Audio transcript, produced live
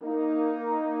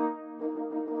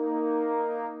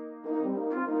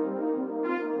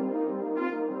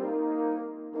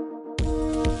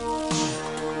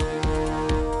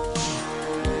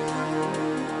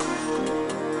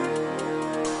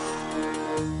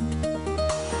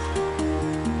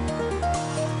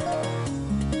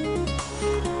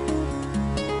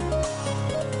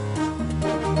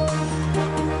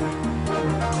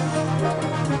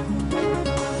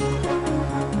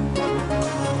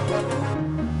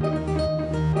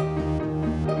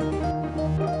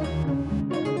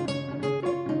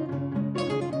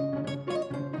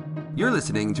You're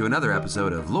listening to another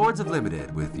episode of Lords of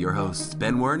Limited with your hosts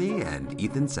Ben Werney and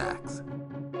Ethan Sachs.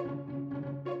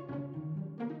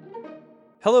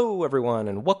 Hello, everyone,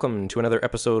 and welcome to another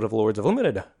episode of Lords of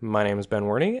Limited. My name is Ben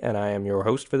Werney, and I am your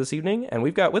host for this evening, and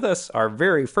we've got with us our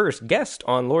very first guest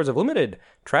on Lords of Limited,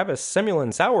 Travis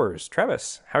Semulin Sowers.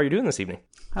 Travis, how are you doing this evening?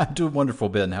 I'm doing wonderful,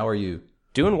 Ben. How are you?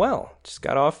 Doing well. Just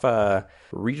got off a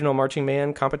regional marching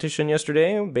band competition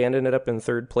yesterday. Band ended up in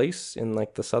third place in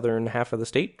like the southern half of the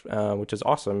state, which is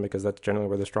awesome because that's generally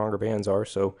where the stronger bands are.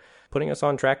 So putting us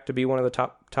on track to be one of the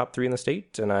top three in the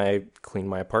state. And I cleaned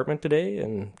my apartment today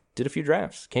and did a few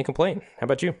drafts. Can't complain. How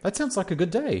about you? That sounds like a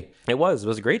good day. It was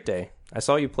a great day. I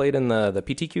saw you played in the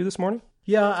PTQ this morning.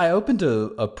 Yeah, I opened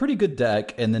a pretty good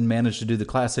deck and then managed to do the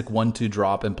classic 1-2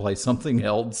 drop and play something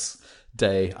else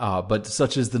day. But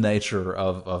such is the nature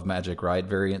of Magic, right?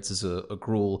 Variance is a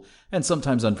cruel and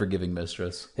sometimes unforgiving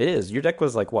mistress. It is. Your deck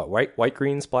was like what?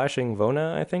 White-green splashing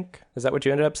Vona, I think? Is that what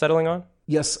you ended up settling on?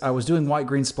 Yes, I was doing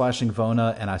white-green splashing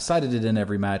Vona, and I sided it in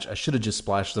every match. I should have just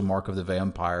splashed the Mark of the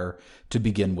Vampire to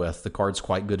begin with. The card's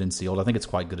quite good in sealed. I think it's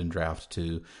quite good in draft,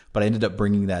 too. But I ended up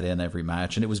bringing that in every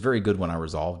match, and it was very good when I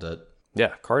resolved it.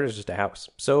 Yeah, card is just a house.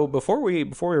 So before we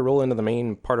roll into the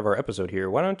main part of our episode here,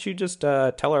 why don't you just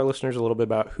tell our listeners a little bit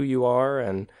about who you are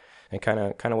and kind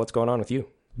of what's going on with you?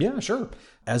 Yeah, sure.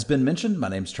 As Ben mentioned, my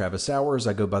name's Travis Sowers.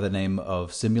 I go by the name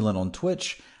of Semulin on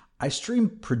Twitch. I stream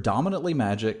predominantly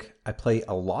Magic. I play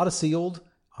a lot of sealed.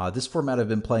 This format I've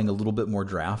been playing a little bit more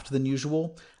draft than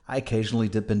usual. I occasionally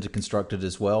dip into constructed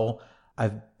as well.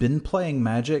 I've been playing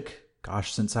Magic,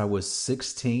 since I was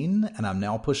 16, and I'm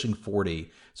now pushing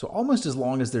 40. So almost as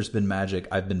long as there's been Magic,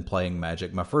 I've been playing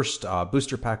Magic. My first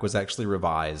booster pack was actually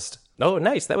revised. Oh,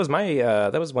 nice. That was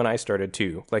that was when I started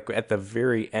too. Like at the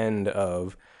very end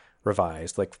of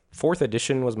revised. Like 4th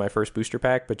edition was my first booster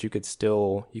pack, but you could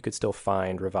still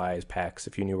find revised packs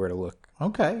if you knew where to look.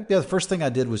 Okay. Yeah, the first thing I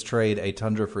did was trade a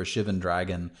Tundra for a Shivan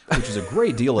Dragon, which was a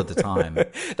great deal at the time.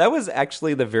 That was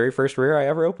actually the very first rare I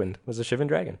ever opened, was a Shivan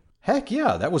Dragon. Heck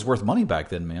yeah, that was worth money back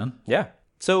then, man. Yeah.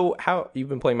 So you've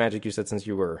been playing Magic, you said, since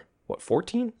you were,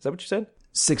 14? Is that what you said?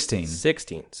 16.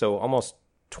 16. So almost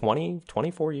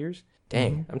 24 years?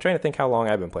 Dang. Mm-hmm. I'm trying to think how long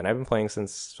I've been playing. I've been playing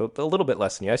since a little bit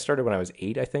less than you. I started when I was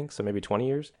 8, I think, so maybe 20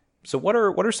 years. So what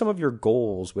are some of your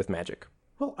goals with Magic?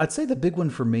 Well, I'd say the big one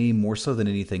for me, more so than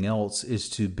anything else, is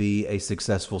to be a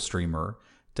successful streamer,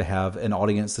 to have an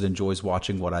audience that enjoys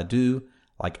watching what I do.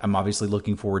 Like, I'm obviously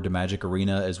looking forward to Magic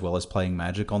Arena as well as playing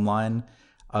Magic online.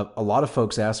 A lot of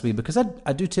folks ask me, because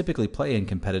I do typically play in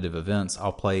competitive events.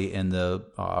 I'll play in the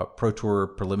Pro Tour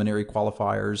preliminary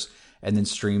qualifiers and then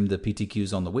stream the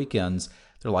PTQs on the weekends.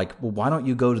 They're like, well, why don't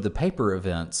you go to the paper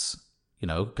events? You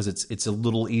know, because it's a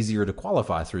little easier to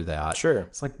qualify through that. Sure.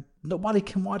 It's like, nobody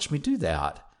can watch me do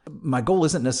that. My goal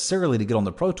isn't necessarily to get on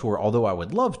the Pro Tour, although I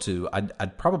would love to.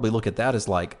 I'd probably look at that as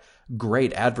like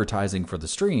great advertising for the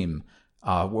stream.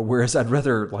 Whereas I'd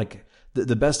rather, like,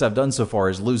 the best I've done so far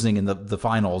is losing in the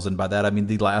finals. And by that, I mean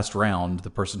the last round. The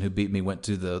person who beat me went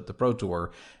to the Pro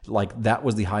Tour. Like, that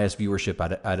was the highest viewership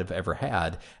I'd have ever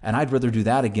had. And I'd rather do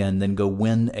that again than go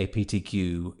win a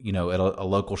PTQ, you know, at a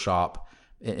local shop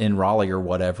in Raleigh or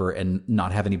whatever and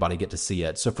not have anybody get to see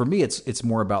it. So for me, it's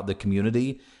more about the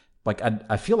community. Like,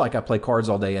 I feel like I play cards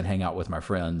all day and hang out with my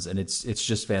friends, and it's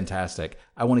just fantastic.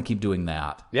 I want to keep doing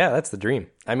that. Yeah, that's the dream.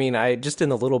 I mean, I just in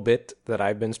the little bit that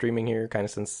I've been streaming here, kind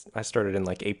of since I started in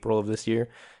like April of this year,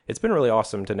 it's been really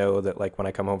awesome to know that, like, when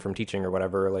I come home from teaching or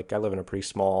whatever, like, I live in a pretty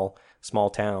small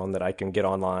town, that I can get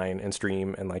online and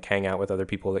stream and like hang out with other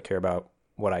people that care about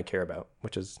what I care about,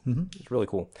 which is it's really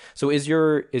cool. So is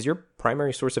your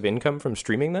primary source of income from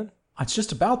streaming then? It's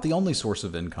just about the only source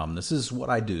of income. This is what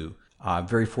I do. I'm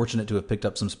very fortunate to have picked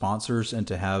up some sponsors and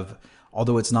to have,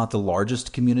 although it's not the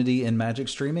largest community in Magic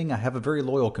streaming, I have a very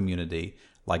loyal community.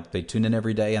 Like, they tune in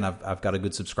every day, and I've got a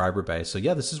good subscriber base. So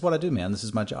yeah, this is what I do, man. This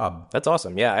is my job. That's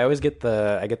awesome. Yeah, I always get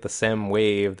the Sem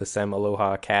wave, the Sem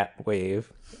Aloha cat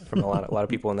wave from a lot of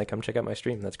people when they come check out my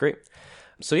stream. That's great.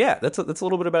 So yeah, that's a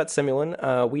little bit about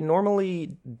Semulin. We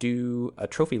normally do a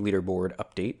trophy leaderboard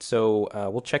update, so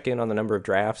we'll check in on the number of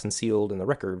drafts and sealed and the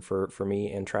record for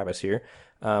me and Travis here.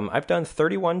 I've done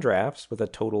 31 drafts with a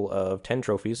total of 10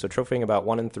 trophies, so trophying about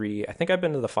 1 in 3. I think I've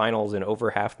been to the finals in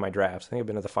over half my drafts. I think I've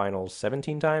been to the finals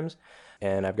 17 times,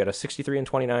 and I've got a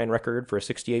 63-29 record for a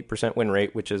 68% win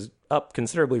rate, which is up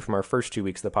considerably from our first 2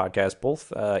 weeks of the podcast.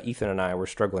 Both Ethan and I were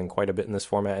struggling quite a bit in this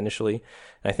format initially,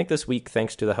 and I think this week,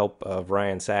 thanks to the help of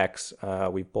Ryan Sachs,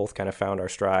 we've both kind of found our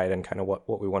stride and kind of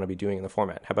what we want to be doing in the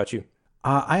format. How about you?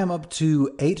 I am up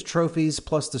to 8 trophies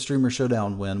plus the Streamer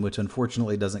Showdown win, which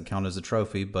unfortunately doesn't count as a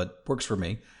trophy, but works for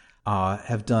me.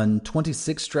 Have done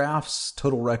 26 drafts,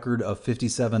 total record of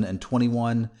 57 and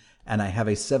 21, and I have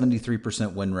a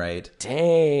 73% win rate.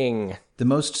 Dang. The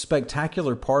most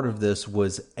spectacular part of this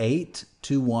was 8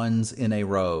 2-1s in a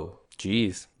row.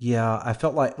 Jeez. Yeah, I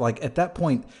felt like at that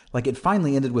point, like it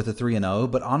finally ended with a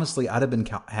 3-0, but honestly, I'd have been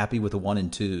happy with a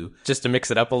 1-2. Just to mix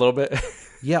it up a little bit?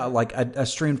 Yeah, like I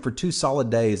streamed for 2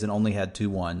 solid days and only had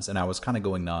 2-1s, and I was kind of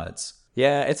going nuts.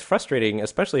 Yeah, it's frustrating,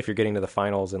 especially if you're getting to the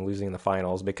finals and losing the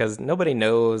finals, because nobody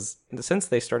knows, since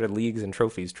they started leagues and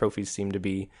trophies seem to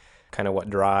be kind of what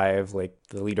drive like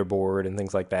the leaderboard and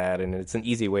things like that, and it's an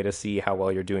easy way to see how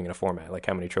well you're doing in a format, like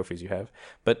how many trophies you have.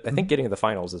 But I think getting to the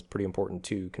finals is pretty important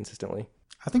too, consistently.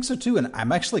 I think so too, and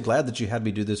I'm actually glad that you had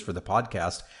me do this for the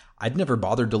podcast. I'd never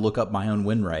bothered to look up my own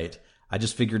win rate. I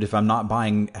just figured if I'm not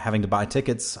having to buy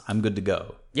tickets, I'm good to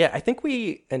go. Yeah, I think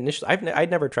we initially, I'd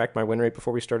never tracked my win rate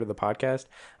before we started the podcast.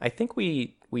 I think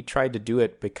we tried to do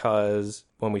it because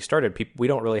when we started, we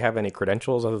don't really have any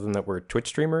credentials other than that we're Twitch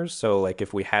streamers. So like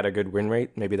if we had a good win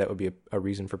rate, maybe that would be a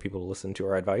reason for people to listen to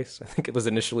our advice. I think it was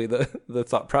initially the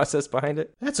thought process behind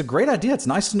it. That's a great idea. It's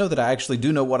nice to know that I actually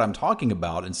do know what I'm talking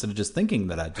about instead of just thinking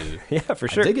that I do. Yeah, for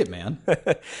sure. I dig it, man.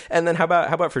 And then how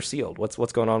about for Sealed?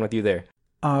 What's going on with you there?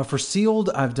 For Sealed,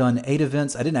 I've done 8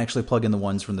 events. I didn't actually plug in the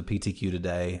ones from the PTQ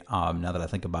today, now that I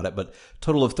think about it, but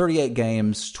total of 38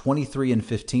 games, 23 and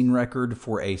 15 record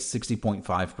for a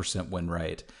 60.5% win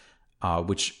rate,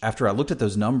 which after I looked at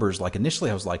those numbers, like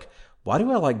initially I was like, why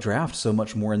do I like draft so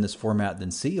much more in this format than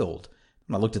Sealed?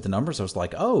 When I looked at the numbers, I was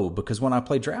like, oh, because when I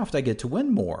play draft, I get to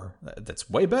win more.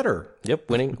 That's way better. Yep,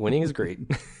 winning is great.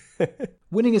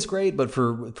 Winning is great, but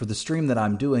for the stream that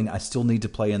I'm doing, I still need to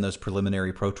play in those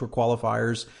preliminary Pro Tour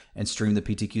qualifiers and stream the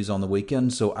PTQs on the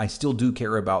weekend. So I still do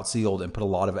care about Sealed and put a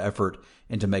lot of effort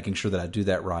into making sure that I do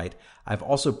that right. I've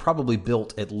also probably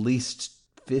built at least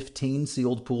 15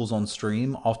 Sealed pools on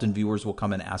stream. Often viewers will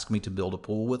come and ask me to build a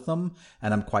pool with them,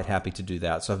 and I'm quite happy to do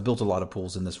that. So I've built a lot of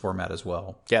pools in this format as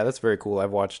well. Yeah, that's very cool.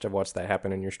 I've watched that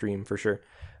happen in your stream for sure.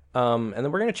 And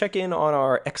then we're going to check in on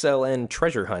our Ixalan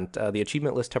treasure hunt, the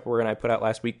achievement list Tupperware and I put out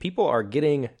last week. People are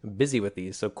getting busy with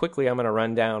these, so quickly I'm going to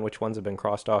run down which ones have been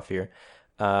crossed off here.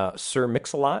 Sir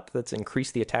Mix-a-Lot, that's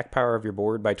increased the attack power of your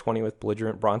board by 20 with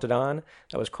Belligerent Brontodon.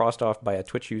 That was crossed off by a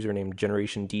Twitch user named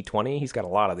Generation D20. He's got a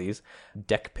lot of these.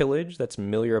 Deck Pillage, that's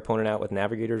mill your opponent out with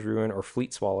Navigator's Ruin or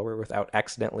Fleet Swallower without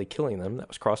accidentally killing them. That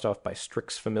was crossed off by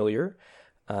Strix Familiar.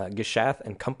 Gishath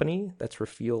and Company, that's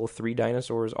reveal 3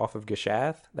 dinosaurs off of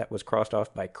Gishath. That was crossed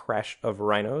off by Crash of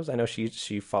Rhinos. I know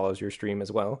she follows your stream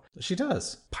as well. She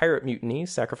does. Pirate Mutiny,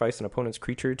 sacrifice an opponent's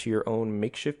creature to your own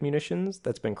makeshift munitions.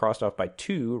 That's been crossed off by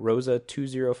 2, Rosa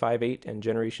 2058 and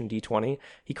Generation D20.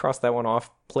 He crossed that one off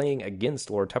playing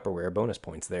against Lord Tupperware, bonus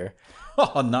points there.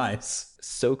 Oh, nice.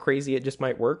 So Crazy It Just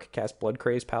Might Work, cast Blood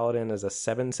Craze Paladin as a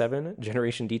 7/7.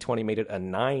 Generation D20 made it a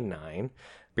 9/9.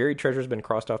 Buried Treasure's been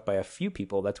crossed off by a few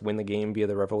people. That's win the game via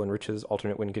the Revel and Riches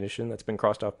alternate win condition. That's been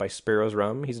crossed off by Sparrow's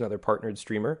Rum. He's another partnered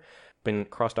streamer. Been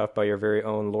crossed off by your very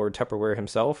own Lord Tupperware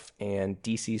himself. And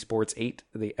DC Sports 8,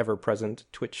 the ever-present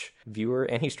Twitch viewer.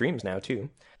 And he streams now, too.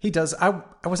 He does. I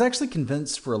was actually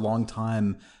convinced for a long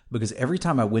time, because every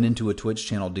time I went into a Twitch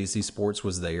channel, DC Sports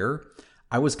was there.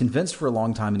 I was convinced for a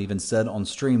long time and even said on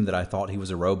stream that I thought he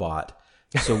was a robot.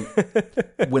 So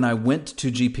when I went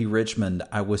to GP Richmond,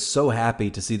 I was so happy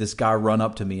to see this guy run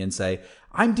up to me and say,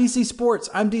 I'm DC Sports.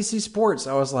 I'm DC Sports.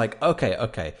 I was like,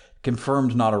 okay.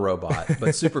 Confirmed not a robot,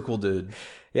 but super cool dude.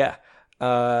 Yeah.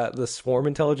 The Swarm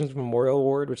Intelligence Memorial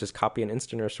Award, which is copy an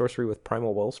instant or sorcery with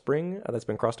Primal Wellspring. That's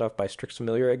been crossed off by Strix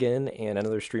Familiar again, and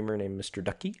another streamer named Mr.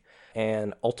 Ducky.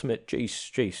 And Ultimate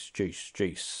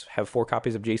Jace. Have 4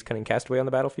 copies of Jace Cunning Castaway on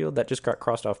the battlefield. That just got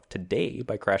crossed off today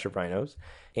by Crash of Rhinos.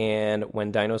 And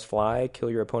When Dinos Fly, kill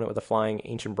your opponent with a flying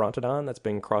Ancient Brontodon. That's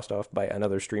been crossed off by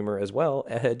another streamer as well.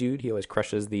 Dude, he always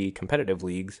crushes the competitive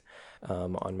leagues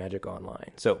on Magic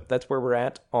Online. So that's where we're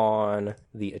at on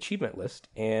the achievement list.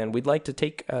 And we'd like to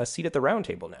take a seat at the round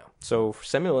table now. So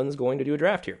Semulin's going to do a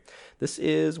draft here. This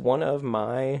is one of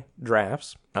my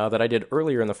drafts that I did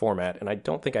earlier in the format, and I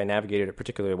don't think I navigated it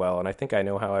particularly well, and I think I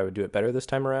know how I would do it better this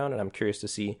time around, and I'm curious to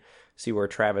see where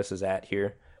Travis is at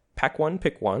here. Pack 1,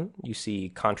 pick 1. You see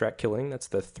Contract Killing. That's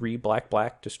the 3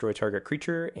 black, destroy target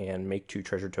creature, and make 2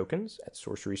 treasure tokens at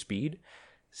sorcery speed.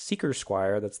 Seeker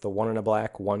Squire. That's the 1 and a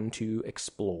black, 1/2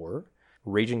 explore.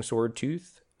 Raging Sword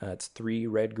Tooth. It's 3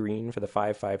 red-green for the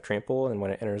 5/5 trample, and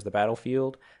when it enters the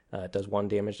battlefield, it does 1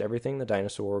 damage to everything. The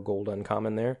dinosaur gold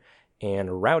uncommon there.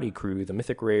 And Rowdy Crew, the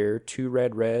mythic rare, 2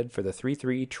 red for the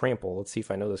 3/3 trample. Let's see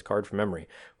if I know this card from memory.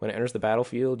 When it enters the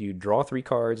battlefield, you draw 3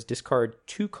 cards, discard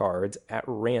 2 cards at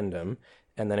random,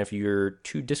 And then if your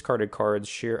 2 discarded cards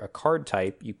share a card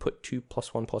type, you put 2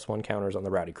 +1/+1 counters on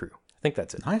the Rowdy Crew. I think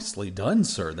that's it. Nicely done,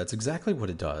 sir. That's exactly what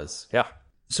it does. Yeah.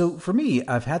 So for me,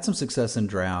 I've had some success in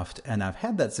draft, and I've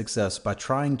had that success by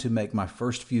trying to make my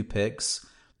first few picks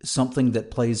something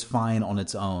that plays fine on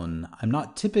its own. I'm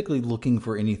not typically looking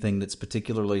for anything that's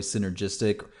particularly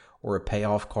synergistic or a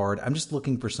payoff card. I'm just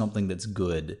looking for something that's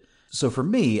good. So for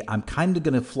me, I'm kind of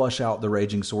going to flush out the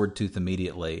Raging Swordtooth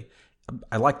immediately.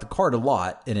 I like the card a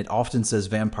lot, and it often says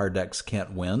vampire decks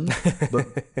can't win.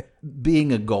 But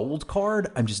being a gold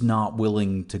card, I'm just not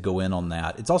willing to go in on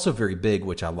that. It's also very big,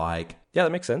 which I like. Yeah,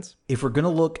 that makes sense. If we're going to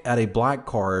look at a black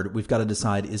card, we've got to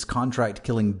decide, is Contract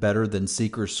Killing better than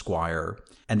Seeker's Squire?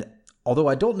 And although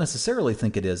I don't necessarily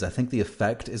think it is, I think the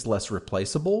effect is less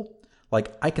replaceable.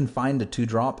 Like, I can find a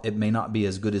 2-drop. It may not be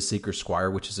as good as Seeker's Squire,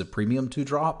 which is a premium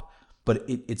 2-drop, but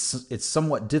it's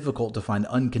somewhat difficult to find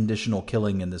unconditional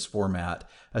killing in this format,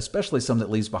 especially some that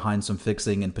leaves behind some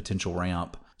fixing and potential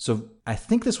ramp. So I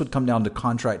think this would come down to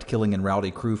Contract Killing and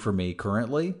Rowdy Crew for me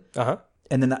currently. Uh-huh.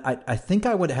 And then I think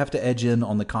I would have to edge in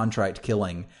on the Contract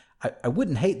Killing. I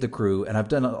wouldn't hate the Crew, and I've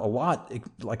done a lot.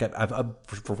 Like I've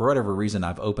for whatever reason,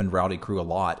 I've opened Rowdy Crew a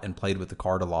lot and played with the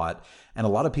card a lot. And a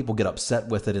lot of people get upset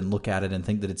with it and look at it and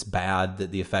think that it's bad,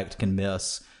 that the effect can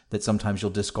miss, that sometimes you'll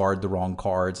discard the wrong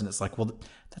cards. And it's like, well,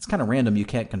 that's kind of random. You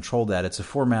can't control that. It's a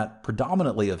format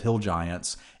predominantly of Hill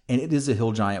Giants, and it is a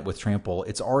Hill Giant with Trample.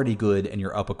 It's already good, and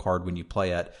you're up a card when you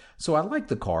play it. So I like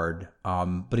the card.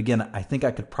 But again, I think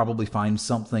I could probably find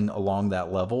something along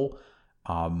that level.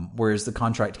 Whereas the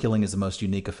Contract Killing is the most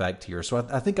unique effect here. So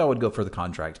I think I would go for the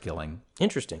Contract Killing.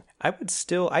 Interesting.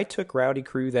 I took Rowdy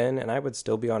Crew then, and I would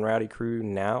still be on Rowdy Crew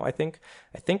now, I think.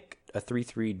 I think a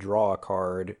 3/3 draw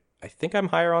card, I think I'm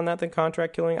higher on that than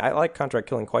Contract Killing. I like Contract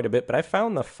Killing quite a bit, but I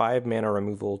found the 5-mana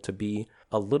removal to be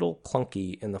a little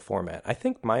clunky in the format. I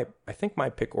think my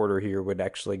pick order here would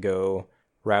actually go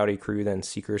Rowdy Crew, then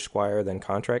Seeker's Squire, then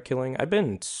Contract Killing. I've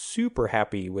been super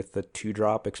happy with the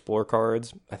 2-drop Explore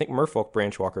cards. I think Merfolk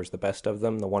Branchwalker is the best of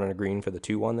them, the 1 and a green for the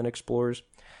 2/1 that explores.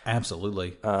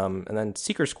 Absolutely. And then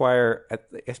Seeker's Squire,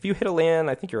 if you hit a land,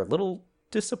 I think you're a little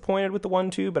disappointed with the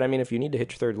 1/2, but I mean, if you need to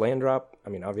hit your 3rd land drop, I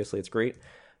mean, obviously it's great.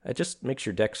 It just makes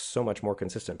your deck so much more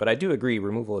consistent. But I do agree,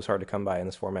 removal is hard to come by in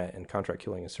this format, and Contract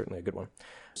Killing is certainly a good one.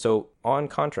 So on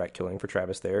Contract Killing for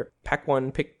Travis there, pack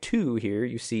 1, pick 2 here,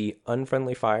 you see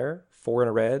Unfriendly Fire, 4 and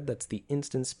a red. That's the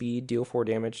instant speed, deal 4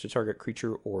 damage to target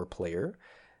creature or player.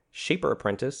 Shaper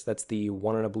Apprentice, that's the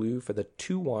 1 and a blue for the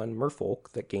 2/1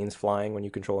 Merfolk that gains flying when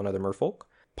you control another Merfolk.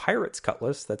 Pirate's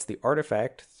Cutlass, that's the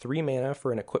artifact, 3 mana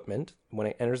for an equipment. When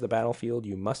it enters the battlefield,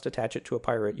 you must attach it to a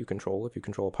pirate you control if you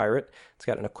control a pirate. It's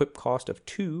got an equip cost of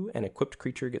 2, and equipped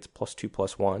creature gets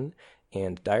 +2/+1.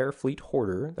 And Dire Fleet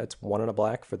Hoarder, that's 1 and a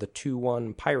black for the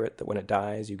 2/1 pirate that when it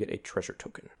dies, you get a treasure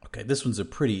token. Okay, this one's a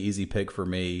pretty easy pick for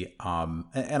me.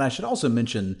 And I should also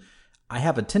mention, I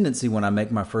have a tendency when I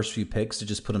make my first few picks to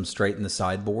just put them straight in the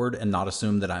sideboard and not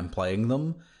assume that I'm playing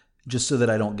them, just so that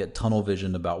I don't get tunnel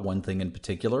vision about one thing in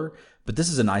particular. But this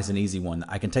is a nice and easy one.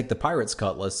 I can take the Pirate's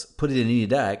Cutlass, put it in any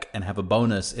deck, and have a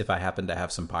bonus if I happen to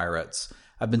have some pirates.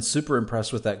 I've been super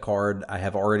impressed with that card. I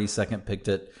have already second picked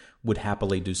it, would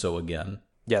happily do so again.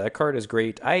 Yeah, that card is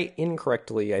great. I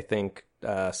think,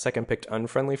 second picked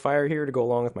Unfriendly Fire here to go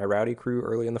along with my Rowdy Crew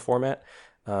early in the format.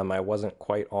 I wasn't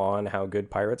quite on how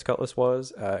good Pirate's Cutlass was,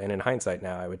 and in hindsight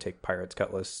now, I would take Pirate's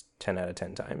Cutlass 10 out of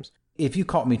 10 times. If you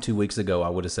caught me 2 weeks ago, I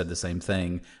would have said the same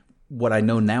thing. What I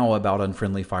know now about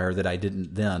Unfriendly Fire that I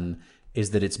didn't then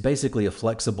is that it's basically a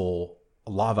flexible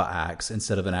lava axe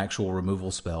instead of an actual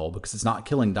removal spell, because it's not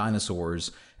killing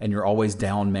dinosaurs, and you're always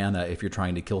down mana if you're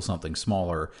trying to kill something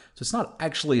smaller. So it's not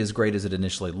actually as great as it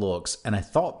initially looks. And I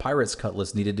thought Pirate's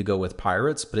Cutlass needed to go with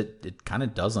pirates, but it kind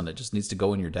of doesn't. It just needs to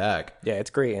go in your deck. Yeah, it's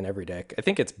great in every deck. I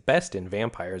think it's best in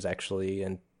vampires, actually,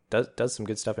 and does some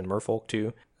good stuff in Merfolk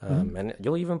too. And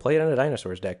you'll even play it in a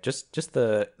dinosaurs deck.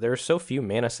 There are so few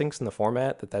mana sinks in the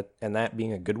format that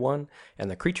being a good one,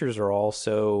 and the creatures are all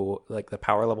so, like, the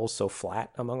power level's so flat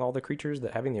among all the creatures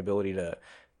that having the ability to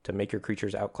make your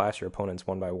creatures outclass your opponents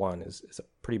one by one is a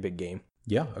pretty big game.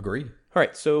 Yeah, agreed. All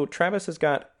right, so Travis has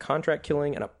got Contract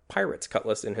Killing and a Pirate's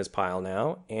Cutlass in his pile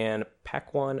now, and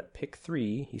pack 1, pick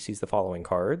 3, he sees the following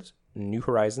cards. New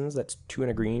Horizons, that's 2 and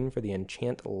a green for the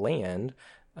enchant land.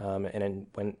 And then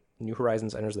when New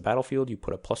Horizons enters the battlefield, you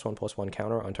put a +1/+1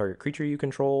 counter on target creature you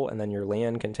control, and then your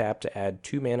land can tap to add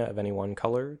 2 mana of any one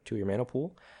color to your mana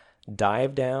pool.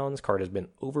 Dive Down, this card has been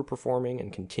overperforming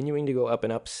and continuing to go up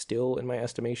and up still in my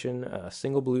estimation.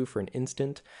 Single blue for an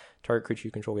instant. Target creature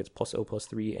you control gets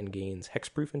 +0/+3 and gains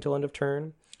hexproof until end of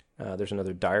turn. There's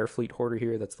another Dire Fleet Hoarder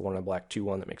here. That's the 1 in a black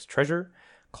 2/1 that makes treasure.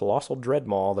 Colossal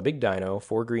Dreadmaw, the big dino,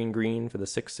 4 green for the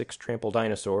 6/6 trample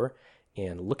dinosaur,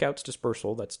 and Lookout's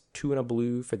Dispersal, that's 2 and a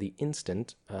blue for the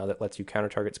instant, that lets you counter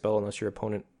target spell unless your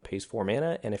opponent pays 4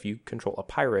 mana, and if you control a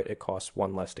pirate, it costs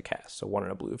 1 less to cast, so 1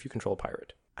 and a blue if you control a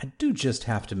pirate. I do just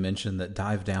have to mention that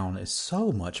Dive Down is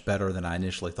so much better than I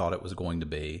initially thought it was going to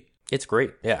be. It's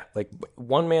great, yeah. Like,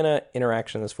 1 mana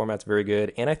interaction in this format's very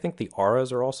good, and I think the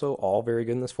auras are also all very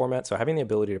good in this format, so having the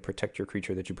ability to protect your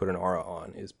creature that you put an aura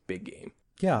on is big game.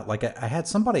 Yeah, like I had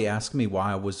somebody ask me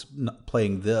why I was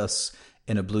playing this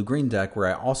in a blue-green deck where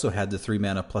I also had the 3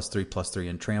 mana +3/+3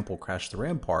 and trample Crash the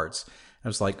Ramparts. I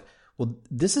was like, well,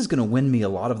 this is going to win me a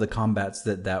lot of the combats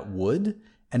that would,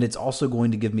 and it's also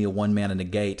going to give me a 1 mana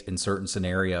negate in certain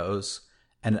scenarios.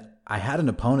 And I had an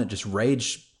opponent just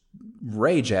rage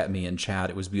at me in chat.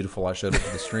 It was beautiful. I showed it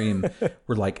to the stream.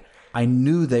 Where like I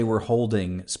knew they were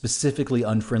holding specifically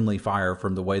unfriendly fire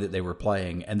from the way that they were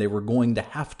playing, and they were going to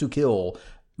have to kill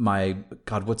my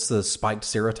God. What's the spiked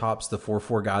Ceratops, the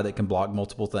 4/4 guy that can block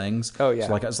multiple things? Oh yeah.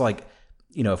 So like I was like,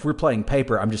 you know, if we're playing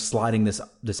paper, I'm just sliding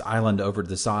this island over to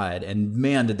the side, and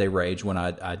man, did they rage when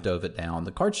I dove it down.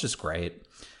 The card's just great.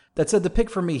 That said, the pick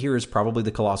for me here is probably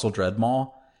the Colossal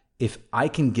Dreadmaw. If I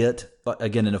can get,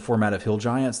 again, in a format of Hill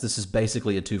Giants, this is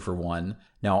basically a 2-for-1.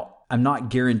 Now, I'm not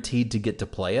guaranteed to get to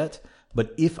play it,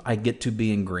 but if I get to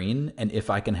be in green, and if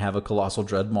I can have a Colossal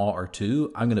Dreadmaw or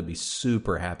 2, I'm going to be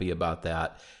super happy about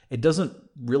that. It doesn't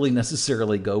really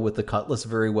necessarily go with the Cutlass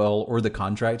very well, or the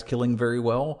Contract Killing very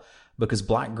well, because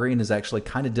black-green is actually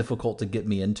kind of difficult to get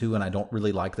me into, and I don't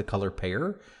really like the color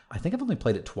pair. I think I've only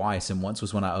played it twice, and once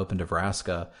was when I opened a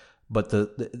Vraska. But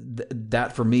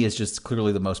that for me is just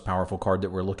clearly the most powerful card that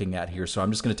we're looking at here. So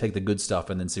I'm just going to take the good stuff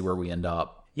and then see where we end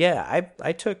up. Yeah,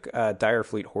 I took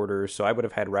Direfleet Hoarder, so I would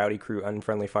have had Rowdy Crew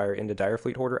Unfriendly Fire into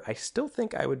Direfleet Hoarder. I still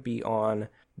think I would be on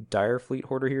Direfleet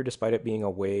Hoarder here, despite it being a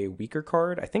way weaker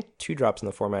card. I think 2-drops in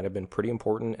the format have been pretty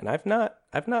important, and I've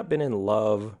not been in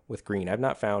love with green. I've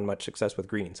not found much success with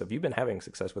green. So if you've been having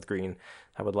success with green,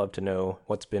 I would love to know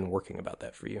what's been working about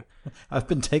that for you. I've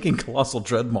been taking Colossal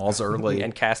Dreadmaws early.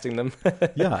 And casting them.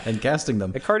 Yeah, and casting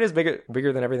them. The card is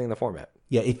bigger than everything in the format.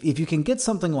 Yeah, if you can get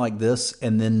something like this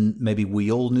and then maybe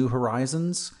wheel New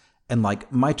Horizons, and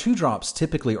like my 2-drops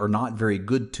typically are not very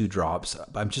good 2-drops.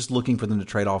 I'm just looking for them to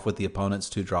trade off with the opponent's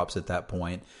 2-drops at that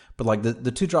point. But like the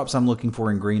 2-drops I'm looking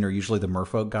for in green are usually the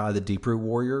Merfolk guy, the Deeproot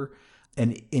Warrior.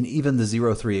 And even the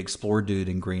 0/3 Explore dude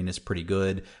in green is pretty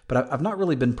good. But I've not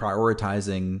really been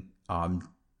prioritizing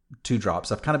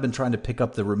 2-drops. I've kind of been trying to pick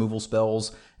up the removal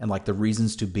spells and like the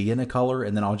reasons to be in a color,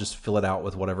 and then I'll just fill it out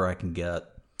with whatever I can get.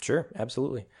 Sure,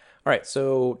 absolutely. All right,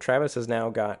 so Travis has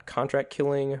now got Contract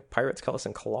Killing, Pirate's Cutlass,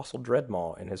 and Colossal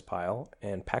Dreadmaw in his pile.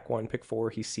 And pack 1, pick 4,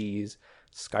 he sees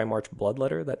Skymarch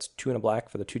Bloodletter. That's 2 and a black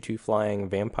for the 2/2 flying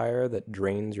vampire that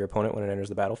drains your opponent when it enters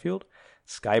the battlefield.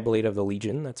 Skyblade of the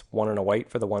Legion. That's 1 and a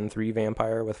white for the 1/3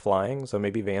 vampire with flying, so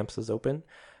maybe Vamps is open.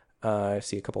 I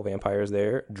see a couple vampires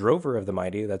there. Drover of the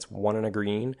Mighty. That's 1 and a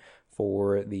green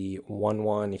for the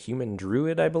 1/1 human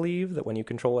druid, I believe, that when you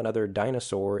control another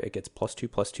dinosaur, it gets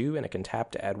 +2/+2, and it can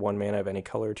tap to add 1 mana of any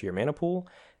color to your mana pool.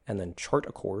 And then Chart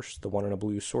a Course, the 1 and a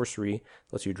blue sorcery,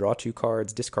 lets you draw 2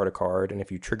 cards, discard a card, and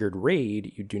if you triggered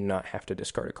Raid, you do not have to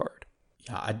discard a card.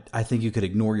 Yeah, I think you could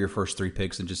ignore your first 3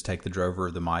 picks and just take the Drover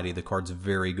of the Mighty. The card's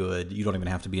very good. You don't even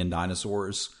have to be in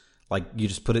dinosaurs. Like, you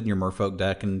just put it in your Merfolk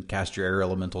deck and cast your air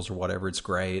elementals or whatever. It's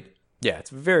great. Yeah,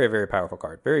 it's a very, very powerful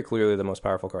card. Very clearly the most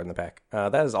powerful card in the pack.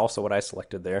 That is also what I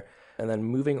selected there. And then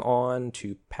moving on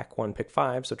to pack 1, pick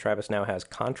 5. So Travis now has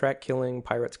Contract Killing,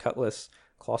 Pirate's Cutlass,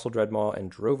 Colossal Dreadmaw, and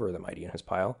Drover of the Mighty in his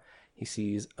pile. He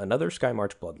sees another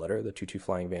Skymarch Bloodletter, the 2/2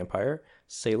 flying vampire,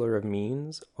 Sailor of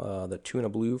Means, the 2 and a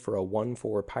blue for a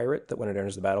 1/4 pirate that when it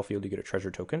enters the battlefield you get a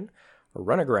treasure token.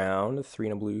 Runaground, 3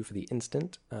 and a blue for the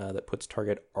instant, that puts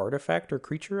target artifact or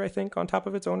creature, I think, on top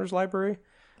of its owner's library.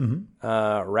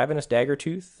 Mm-hmm. Ravenous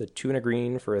Daggertooth, the 2 and a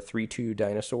green for a 3/2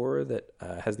 dinosaur that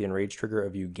has the enraged trigger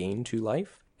of you gain 2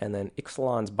 life. And then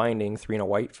Ixalan's Binding, 3 and a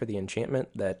white for the enchantment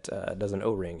that does an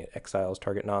O-ring. It exiles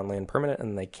target non-land permanent,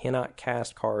 and they cannot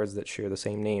cast cards that share the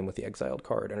same name with the exiled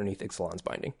card underneath Ixalan's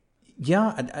Binding.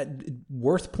 Yeah,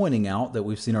 worth pointing out that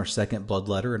we've seen our second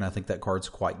Bloodletter, and I think that card's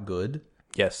quite good.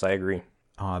 Yes, I agree.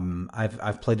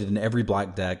 I've played it in every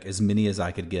black deck, as many as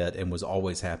I could get, and was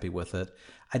always happy with it.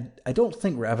 I don't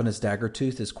think Ravenous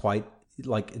Daggertooth is quite,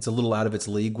 like, it's a little out of its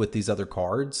league with these other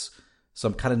cards, so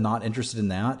I'm kind of not interested in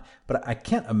that. But I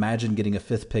can't imagine getting a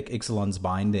 5th pick Ixalan's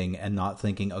Binding and not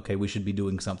thinking, okay, we should be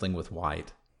doing something with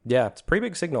white. Yeah, it's a pretty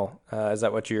big signal. Is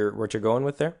that what you're going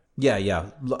with there?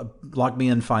 Yeah. Lock me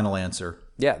in, final answer.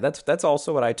 Yeah, that's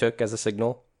also what I took as a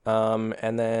signal.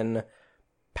 And then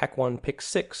Pack 1, Pick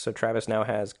 6. So Travis now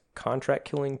has Contract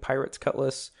Killing, Pirate's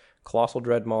Cutlass, Colossal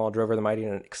Dreadmaw, Drover the Mighty,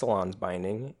 and an Ixalan's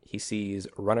Binding. He sees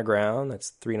Run Aground, that's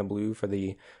 3 and a blue for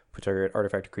the put target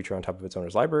artifact or creature on top of its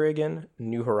owner's library again.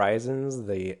 New Horizons,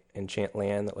 the enchant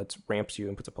land that lets ramps you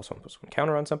and puts a +1/+1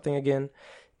 counter on something again.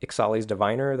 Ixali's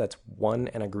Diviner, that's 1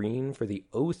 and a green for the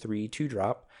 0/3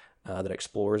 2-drop that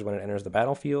explores when it enters the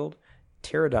battlefield.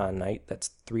 Pterodon Knight, that's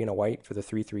 3 and a white for the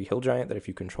 3/3 Hill Giant that if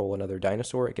you control another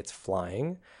dinosaur, it gets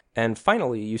flying. And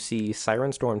finally, you see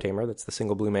Siren Storm Tamer, that's the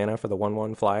single blue mana for the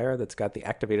 1/1 flyer that's got the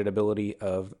activated ability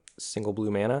of single blue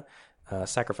mana.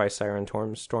 Sacrifice Siren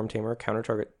Storm Tamer, counter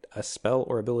target a spell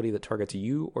or ability that targets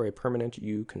you or a permanent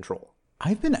you control.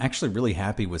 I've been actually really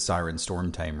happy with Siren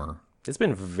Storm Tamer. It's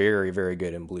been very, very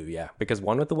good in blue, yeah. Because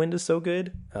One with the Wind is so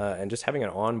good, and just having an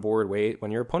on-board way,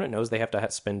 when your opponent knows they have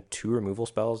to spend 2 removal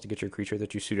spells to get your creature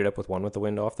that you suited up with One with the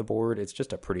Wind off the board, it's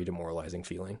just a pretty demoralizing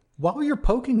feeling. While you're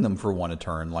poking them for 1 a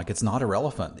turn, like it's not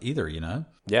irrelevant either, you know?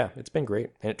 Yeah, it's been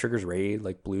great. And it triggers raid,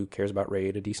 like blue cares about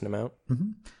raid a decent amount.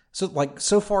 Mm-hmm.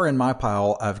 So far in my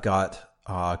pile, I've got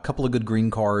a couple of good green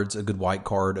cards, a good white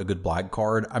card, a good black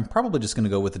card. I'm probably just going to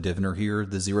go with the Diviner here,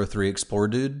 the 0/3 Explore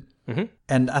dude. Mm-hmm.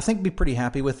 And I think be pretty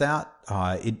happy with that.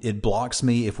 It blocks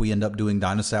me if we end up doing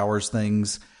Dinosaurs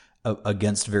things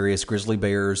against various grizzly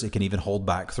bears. It can even hold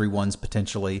back 3/1s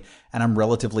potentially. And I'm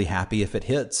relatively happy if it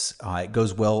hits. It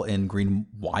goes well in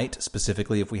green-white,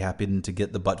 specifically if we happen to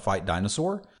get the butt fight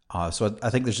dinosaur. So I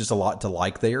think there's just a lot to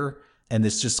like there. And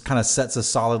this just kind of sets us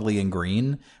solidly in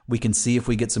green. We can see if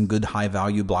we get some good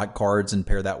high-value black cards and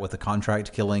pair that with a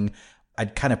contract killing.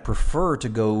 I'd kind of prefer to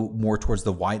go more towards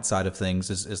the white side of things,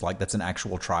 is like that's an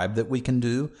actual tribe that we can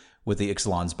do with the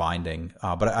Ixalan's Binding.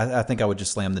 But I think I would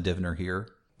just slam the Diviner here.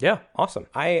 Yeah, awesome.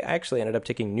 I actually ended up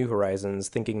taking New Horizons,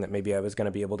 thinking that maybe I was going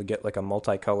to be able to get like a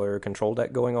multicolor control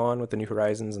deck going on with the New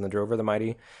Horizons and the Drover the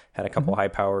Mighty. Had a couple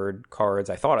high-powered cards,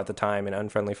 I thought at the time, in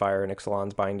Unfriendly Fire and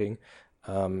Ixalan's Binding.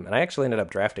 And I actually ended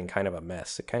up drafting kind of a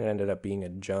mess. It kind of ended up being a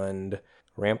Jund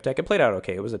ramp deck. It played out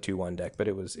okay. It was a 2/1 deck, but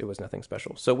it was nothing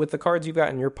special. So with the cards you've got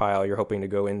in your pile, you're hoping to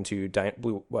go into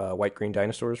white-green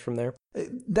dinosaurs from there?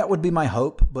 That would be my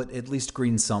hope, but at least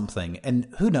green something. And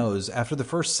who knows, after the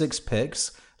first 6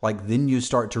 picks, like then you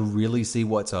start to really see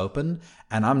what's open.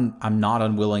 And I'm not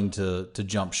unwilling to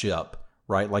jump ship,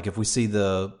 right? Like if we see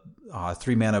the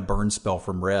 3-mana burn spell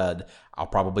from red, I'll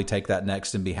probably take that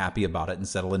next and be happy about it and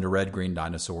settle into red-green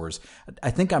dinosaurs. I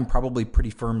think I'm probably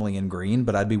pretty firmly in green,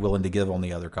 but I'd be willing to give on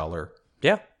the other color.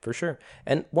 Yeah, for sure.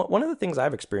 And one of the things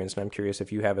I've experienced, and I'm curious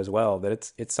if you have as well,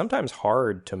 that it's sometimes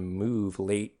hard to move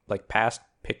late, like past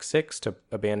pick 6 to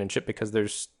abandon ship because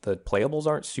the playables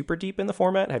aren't super deep in the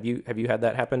format. Have you had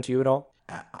that happen to you at all?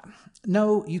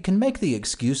 No, you can make the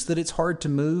excuse that it's hard to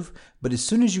move, but as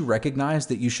soon as you recognize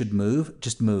that you should move,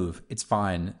 just move. It's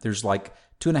fine. There's like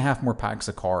 2.5 more packs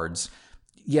of cards.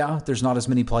 Yeah, there's not as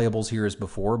many playables here as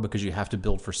before because you have to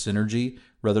build for synergy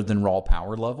rather than raw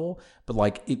power level. But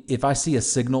like if I see a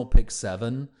signal pick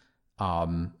 7,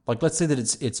 like let's say that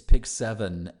it's pick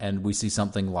 7 and we see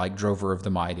something like Drover of the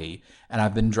Mighty and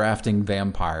I've been drafting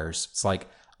vampires. It's like,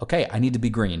 okay, I need to be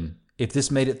green. If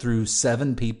this made it through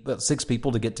 6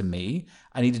 people to get to me,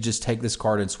 I need to just take this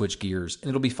card and switch gears and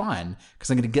it'll be fine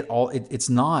because I'm going to get all it's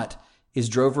not, is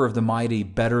Drover of the Mighty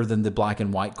better than the black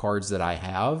and white cards that I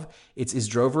have? Is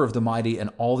Drover of the Mighty and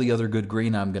all the other good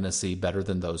green I'm going to see better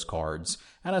than those cards?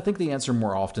 And I think the answer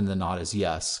more often than not is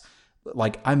yes.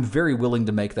 Like, I'm very willing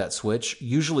to make that switch.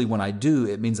 Usually when I do,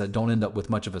 it means I don't end up with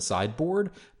much of a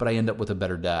sideboard, but I end up with a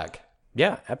better deck.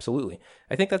 Yeah, absolutely.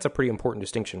 I think that's a pretty important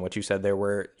distinction, what you said there,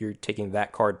 where you're taking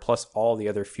that card plus all the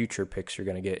other future picks you're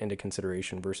going to get into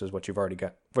consideration versus what you've already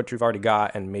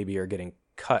got and maybe are getting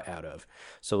cut out of.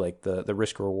 So like the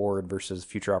risk reward versus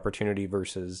future opportunity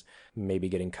versus maybe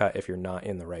getting cut if you're not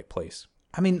in the right place.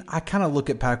 I mean, I kind of look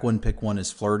at pack 1, pick 1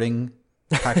 as flirting.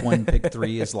 Pack 1, pick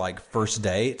 3 is like first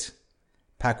date.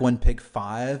 Pack 1, pick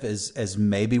 5 as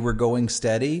maybe we're going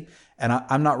steady. And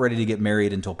I'm not ready to get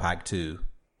married until pack 2.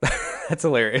 That's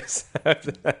hilarious. I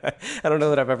don't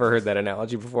know that I've ever heard that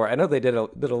analogy before. I know they did a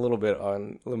little bit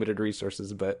on limited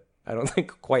resources, but I don't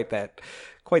think quite that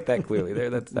clearly there.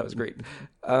 That was great.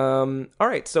 All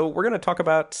right, so we're going to talk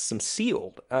about some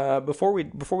sealed. Before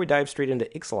we dive straight into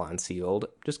Ixalan sealed,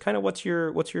 just kind of what's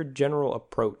your general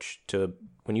approach to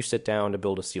when you sit down to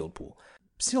build a sealed pool?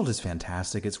 Sealed is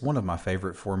fantastic. It's one of my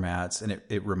favorite formats, and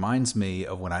it reminds me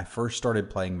of when I first started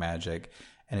playing Magic.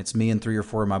 And it's me and 3 or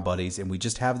 4 of my buddies, and we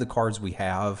just have the cards we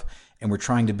have, and we're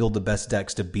trying to build the best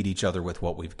decks to beat each other with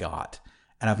what we've got.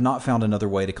 And I've not found another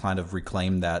way to kind of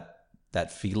reclaim that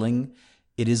feeling.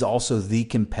 It is also the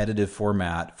competitive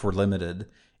format for Limited.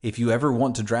 If you ever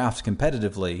want to draft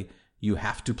competitively, you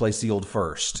have to play sealed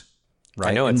first.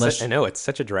 Right? I know it's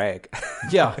such a drag.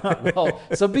 Yeah. Well,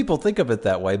 some people think of it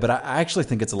that way, but I actually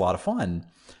think it's a lot of fun.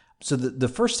 So the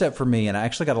first step for me, and I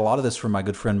actually got a lot of this from my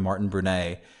good friend Martin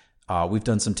Brunet. We've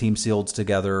done some team sealeds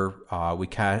together. I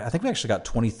think we actually got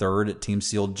 23rd at Team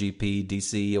Sealed GP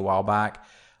DC a while back.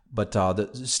 But the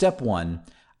step one,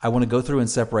 I want to go through and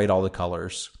separate all the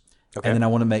colors. Okay. And then I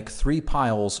want to make 3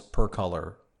 piles per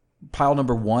color. Pile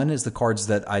number 1 is the cards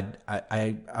that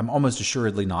I'm almost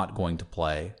assuredly not going to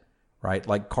play. Right?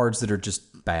 Like cards that are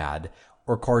just bad,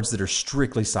 or cards that are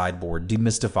strictly sideboard.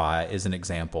 Demystify is an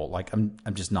example. Like I'm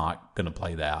just not going to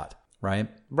play that, right?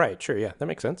 Right, sure, yeah, that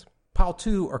makes sense. Pile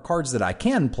 2 are cards that I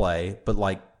can play, but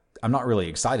like I'm not really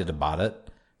excited about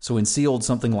it. So in sealed,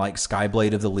 something like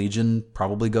Skyblade of the Legion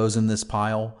probably goes in this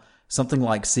pile. Something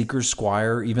like Seeker's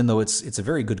Squire, even though it's a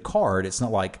very good card, it's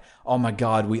not like, oh my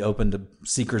god, we opened a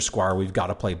Seeker's Squire, we've got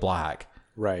to play black.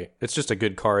 Right. It's just a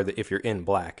good card that if you're in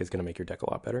black is going to make your deck a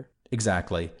lot better.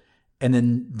 Exactly. And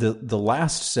then the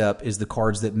last step is the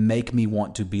cards that make me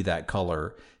want to be that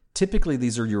color. Typically,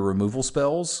 these are your removal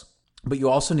spells, but you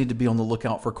also need to be on the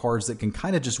lookout for cards that can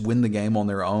kind of just win the game on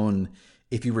their own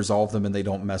if you resolve them and they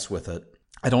don't mess with it.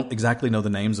 I don't exactly know the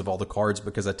names of all the cards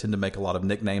because I tend to make a lot of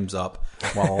nicknames up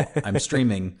while I'm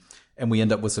streaming, and we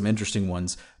end up with some interesting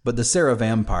ones. But the Sarah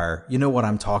Vampire, you know what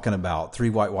I'm talking about.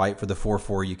 3 white for the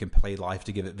 4/4. You can pay life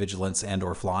to give it vigilance and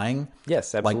or flying.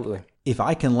 Yes, absolutely. Like, if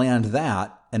I can land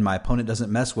that and my opponent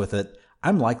doesn't mess with it,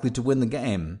 I'm likely to win the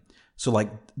game. So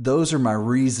like those are my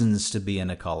reasons to be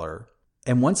in a color.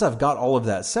 And once I've got all of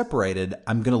that separated,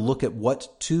 I'm going to look at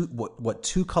what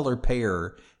two color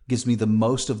pair gives me the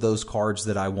most of those cards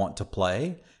that I want to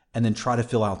play, and then try to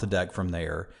fill out the deck from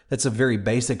there. That's a very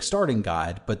basic starting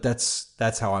guide, but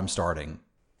that's how I'm starting.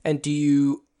 And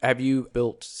have you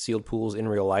built sealed pools in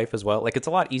real life as well? Like it's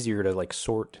a lot easier to like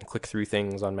sort and click through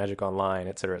things on Magic Online,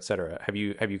 et cetera, et cetera. Have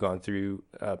you gone through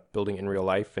building in real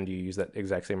life, and do you use that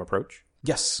exact same approach?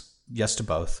 Yes to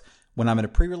both. When I'm at a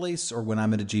pre-release or when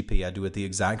I'm at a GP, I do it the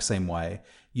exact same way.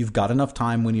 You've got enough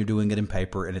time when you're doing it in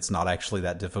paper, and it's not actually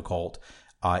that difficult.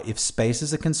 If space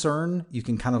is a concern, you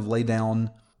can kind of lay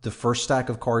down the first stack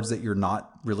of cards that you're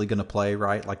not really going to play,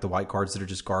 right? Like the white cards that are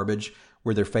just garbage,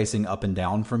 where they're facing up and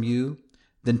down from you.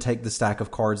 Then take the stack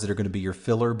of cards that are going to be your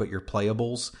filler, but your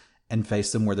playables, and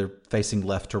face them where they're facing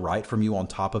left to right from you on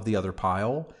top of the other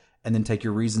pile. And then take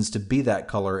your reasons to be that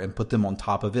color and put them on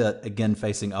top of it, again,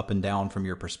 facing up and down from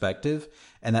your perspective.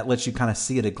 And that lets you kind of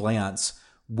see at a glance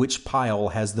which pile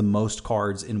has the most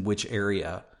cards in which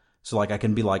area. So like I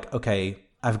can be like, okay,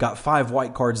 I've got 5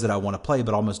 white cards that I want to play,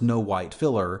 but almost no white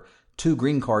filler. 2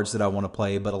 green cards that I want to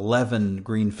play, but 11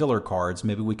 green filler cards.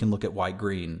 Maybe we can look at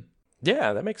white-green.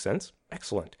 Yeah, that makes sense.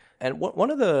 Excellent. And one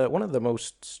of the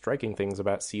most striking things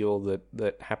about Seal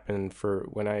that happened for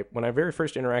when I very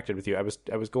first interacted with you, I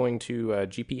was going to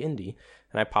GP Indy,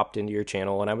 and I popped into your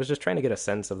channel, and I was just trying to get a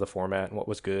sense of the format and what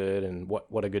was good and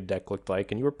what a good deck looked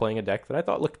like. And you were playing a deck that I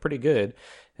thought looked pretty good,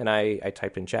 and I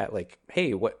typed in chat like,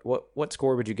 "Hey, what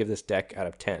score would you give this deck out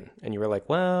of 10?" And you were like,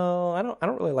 "Well, I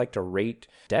don't really like to rate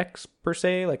decks per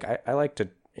se. Like I like to."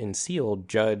 In Sealed,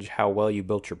 judge how well you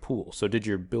built your pool. So did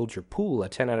you build your pool a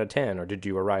 10 out of 10, or did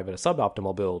you arrive at a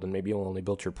suboptimal build and maybe you only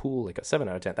built your pool like a 7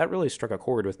 out of 10? That really struck a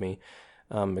chord with me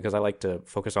because I like to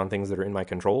focus on things that are in my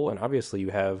control, and obviously you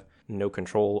have no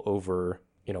control over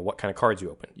what kind of cards you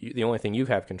open. The only thing you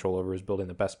have control over is building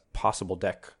the best possible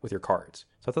deck with your cards.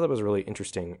 So I thought that was a really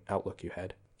interesting outlook you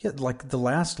had. Yeah, like the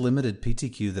last limited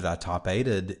PTQ that I top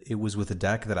 8'd, it was with a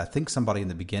deck that I think somebody in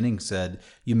the beginning said,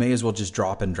 you may as well just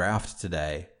drop and draft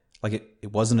today. Like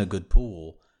it wasn't a good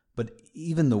pool, but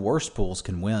even the worst pools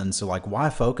can win. So like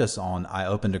why focus on I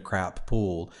opened a crap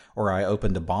pool or I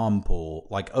opened a bomb pool?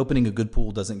 Like opening a good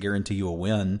pool doesn't guarantee you a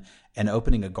win, and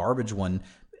opening a garbage one,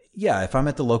 yeah, if I'm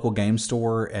at the local game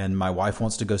store and my wife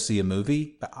wants to go see a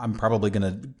movie, I'm probably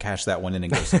going to cash that one in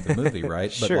and go see the movie,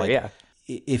 right? Sure, but yeah.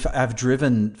 If I've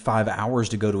driven 5 hours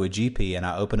to go to a GP and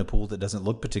I open a pool that doesn't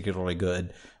look particularly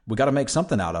good, we got to make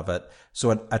something out of it.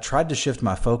 So I tried to shift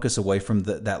my focus away from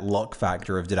that luck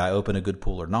factor of did I open a good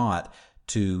pool or not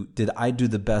to did I do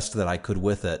the best that I could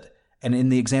with it. And in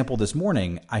the example this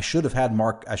morning, I should have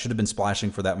been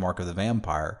splashing for that Mark of the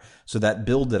Vampire. So that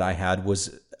build that I had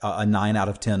was a 9 out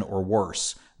of 10 or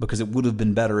worse, because it would have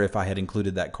been better if I had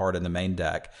included that card in the main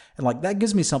deck. And like that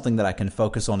gives me something that I can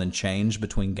focus on and change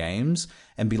between games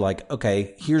and be like,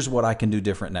 okay, here's what I can do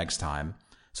different next time.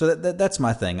 So that's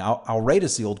my thing. I'll rate a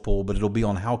sealed pool, but it'll be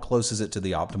on how close is it to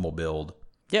the optimal build.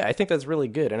 Yeah, I think that's really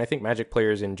good. And I think Magic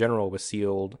players in general with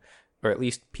Sealed or at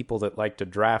least people that like to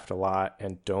draft a lot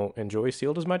and don't enjoy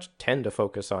sealed as much, tend to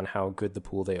focus on how good the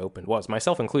pool they opened was,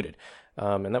 myself included.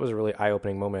 And that was a really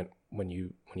eye-opening moment when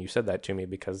you said that to me,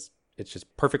 because it's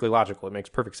just perfectly logical. It makes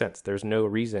perfect sense. There's no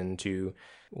reason to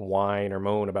whine or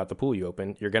moan about the pool you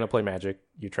opened. You're going to play Magic.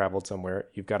 You traveled somewhere.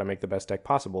 You've got to make the best deck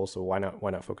possible. So why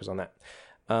not focus on that?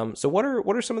 So what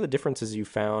are some of the differences you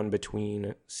found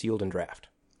between sealed and draft?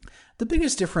 The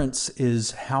biggest difference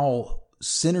is how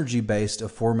synergy-based a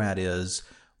format is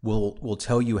will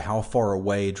tell you how far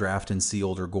away draft and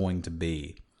sealed are going to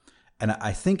be. And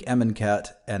I think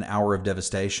Amonkhet and Hour of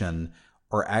Devastation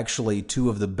are actually two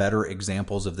of the better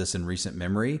examples of this in recent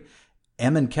memory.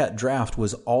 Amonkhet Draft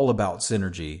was all about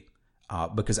synergy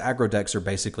because aggro decks are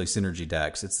basically synergy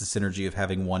decks. It's the synergy of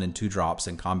having 1 and 2 drops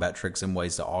and combat tricks and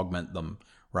ways to augment them,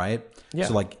 right? Yeah.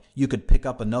 So like you could pick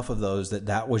up enough of those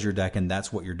that was your deck and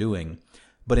that's what you're doing.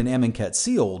 But in Amonkhet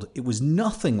Sealed, it was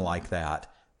nothing like that.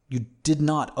 You did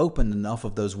not open enough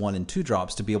of those 1 and 2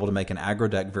 drops to be able to make an aggro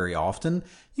deck very often.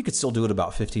 You could still do it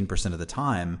about 15% of the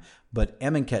time, but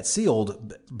Amonkhet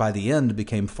Sealed, by the end,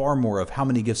 became far more of how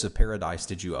many Gifts of Paradise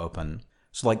did you open.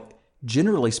 So like,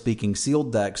 generally speaking,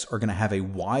 sealed decks are going to have a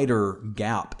wider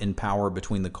gap in power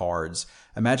between the cards.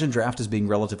 Imagine draft as being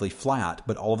relatively flat,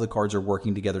 but all of the cards are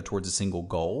working together towards a single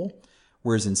goal.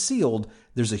 Whereas in sealed,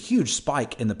 there's a huge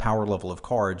spike in the power level of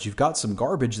cards. You've got some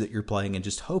garbage that you're playing and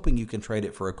just hoping you can trade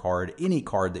it for a card, any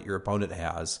card that your opponent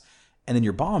has. And then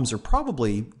your bombs are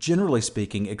probably, generally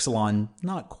speaking, Ixalan,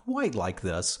 not quite like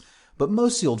this, but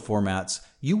most sealed formats,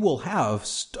 you will have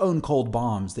stone cold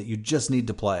bombs that you just need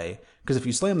to play. Because if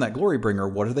you slam that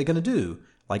Glorybringer, what are they going to do?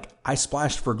 Like, I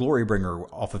splashed for Glorybringer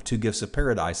off of 2 Gifts of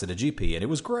Paradise at a GP, and it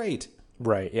was great.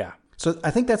 Right, yeah. So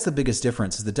I think that's the biggest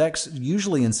difference, is the decks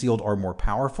usually in sealed are more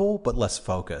powerful, but less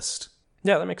focused.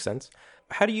 Yeah, that makes sense.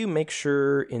 How do you make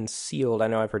sure in sealed, I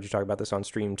know I've heard you talk about this on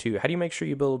stream too, how do you make sure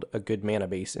you build a good mana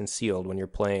base in sealed when you're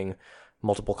playing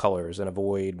multiple colors and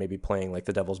avoid maybe playing like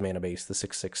the Devil's Mana base, the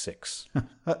 666?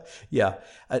 Yeah.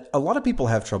 A lot of people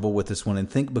have trouble with this one and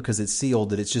think because it's sealed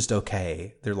that it's just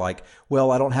okay. They're like, well,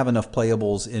 I don't have enough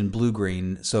playables in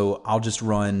blue-green, so I'll just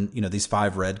run, these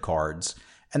 5 red cards.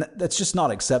 And that's just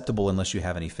not acceptable unless you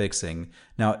have any fixing.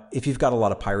 Now, if you've got a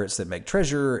lot of pirates that make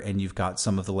treasure and you've got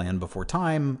some of the Land Before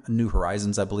Time, New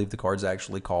Horizons, I believe the card's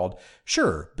actually called,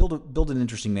 sure, build an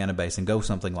interesting mana base and go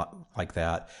something like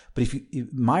that. But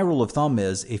my rule of thumb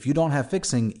is if you don't have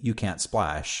fixing, you can't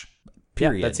splash.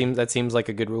 Period. Yeah, that seems like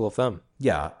a good rule of thumb.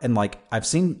 Yeah, and like I've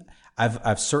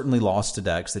certainly lost to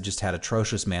decks that just had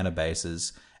atrocious mana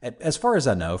bases. As far as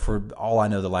I know, for all I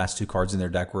know, the last 2 cards in their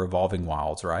deck were Evolving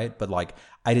Wilds, right? But like,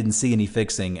 I didn't see any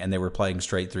fixing and they were playing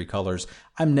straight 3 colors.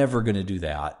 I'm never going to do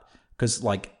that because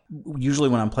like, usually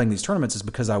when I'm playing these tournaments it's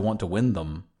because I want to win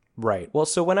them. Right. Well,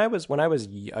 so when I was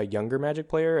a younger Magic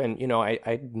player and,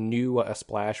 I knew what a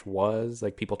splash was,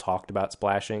 like people talked about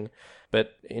splashing,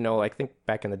 but, I think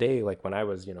back in the day, like when I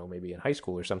was, maybe in high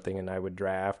school or something and I would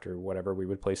draft or whatever, we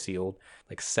would play sealed,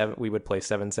 we would play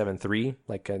 7-7-3,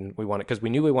 like, and because we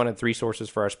knew we wanted 3 sources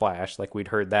for our splash, like we'd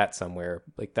heard that somewhere,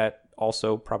 like that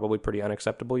also probably pretty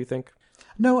unacceptable, you think?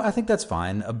 No, I think that's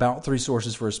fine. About 3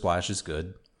 sources for a splash is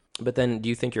good. But then, do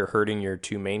you think you're hurting your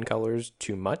 2 main colors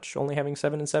too much, only having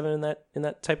 7 and 7 in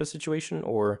that type of situation,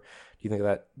 or do you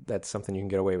think that's something you can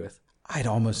get away with? I'd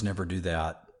almost never do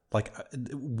that. Like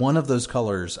one of those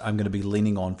colors, I'm going to be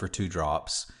leaning on for 2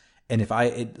 drops, and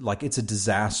it's a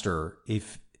disaster.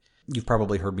 If you've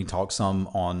probably heard me talk some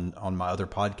on my other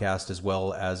podcast as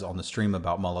well as on the stream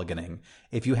about mulliganing.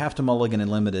 If you have to mulligan in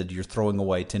limited, you're throwing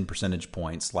away 10 percentage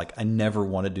points. Like I never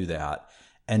want to do that.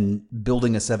 And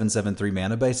building a 7/7/3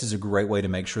 mana base is a great way to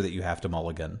make sure that you have to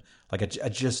mulligan. Like I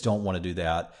just don't want to do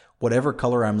that. Whatever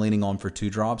color I'm leaning on for 2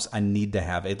 drops, I need to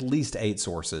have at least 8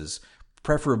 sources,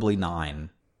 preferably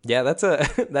 9. Yeah,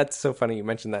 that's so funny you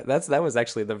mentioned that. That was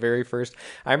actually the very first.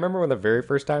 I remember when the very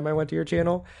first time I went to your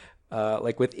channel,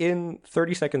 like within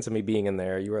 30 seconds of me being in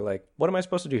there, you were like, "What am I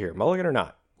supposed to do here? Mulligan or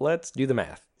not? Let's do the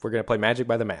math. We're gonna play Magic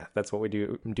by the math. That's what we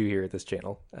do here at this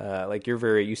channel." Like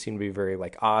you seem to be very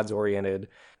like odds oriented,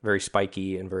 very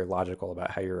spiky, and very logical about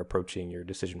how you're approaching your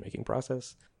decision making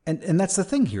process. And that's the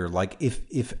thing here. Like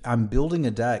if I'm building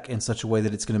a deck in such a way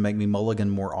that it's going to make me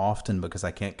mulligan more often because I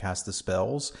can't cast the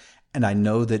spells, and I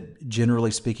know that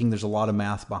generally speaking, there's a lot of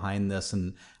math behind this,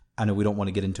 and I know we don't want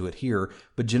to get into it here,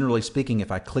 but generally speaking,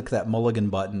 if I click that mulligan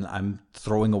button, I'm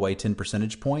throwing away 10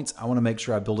 percentage points. I want to make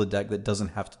sure I build a deck that doesn't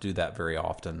have to do that very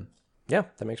often. Yeah,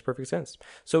 that makes perfect sense.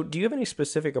 So do you have any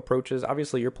specific approaches?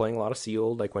 Obviously, you're playing a lot of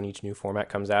sealed, like when each new format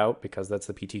comes out, because that's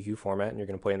the PTQ format, and you're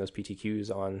going to play in those PTQs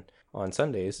on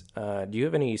Sundays. Do you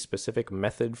have any specific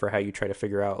method for how you try to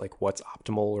figure out like what's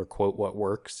optimal or quote what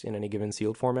works in any given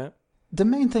sealed format? The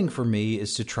main thing for me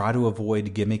is to try to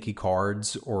avoid gimmicky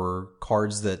cards or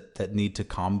cards that need to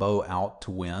combo out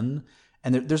to win.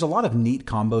 And there's a lot of neat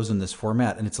combos in this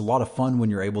format, and it's a lot of fun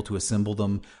when you're able to assemble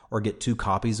them or get 2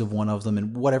 copies of one of them.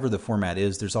 And whatever the format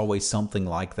is, there's always something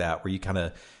like that where you kind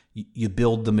of you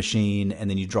build the machine and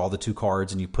then you draw the 2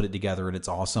 cards and you put it together and it's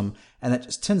awesome. And that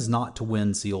just tends not to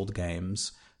win sealed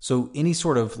games. So any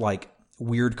sort of like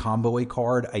weird combo-y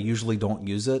card, I usually don't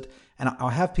use it. And I'll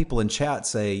have people in chat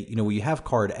say, well, you have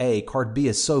card A, card B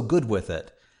is so good with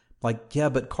it. Like, yeah,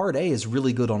 but card A is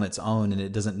really good on its own and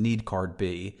it doesn't need card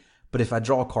B. But if I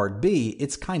draw card B,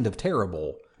 it's kind of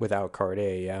terrible. Without card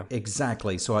A, yeah.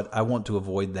 Exactly. So I want to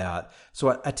avoid that.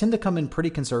 So I tend to come in pretty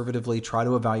conservatively, try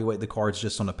to evaluate the cards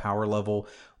just on a power level.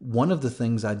 One of the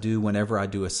things I do whenever I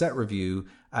do a set review,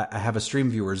 I have a stream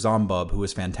viewer, Zombub, who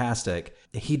is fantastic.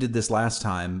 He did this last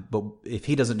time, but if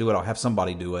he doesn't do it, I'll have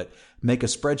somebody do it. Make a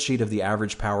spreadsheet of the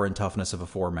average power and toughness of a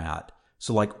format.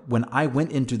 So like when I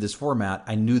went into this format,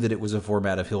 I knew that it was a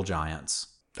format of hill giants.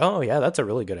 Oh, yeah, that's a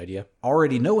really good idea.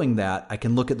 Already knowing that, I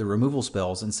can look at the removal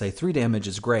spells and say 3 damage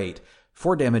is great.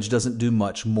 4 damage doesn't do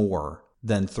much more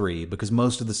than 3 because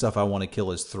most of the stuff I want to kill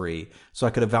is 3. So I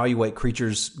could evaluate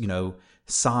creatures,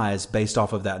 size based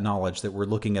off of that knowledge that we're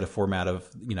looking at a format of,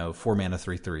 4 mana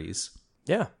 3/3s.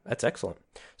 Yeah, that's excellent.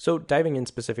 So diving in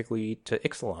specifically to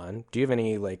Ixalan, do you have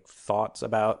any thoughts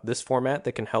about this format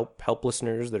that can help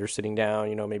listeners that are sitting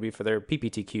down, maybe for their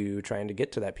PPTQ, trying to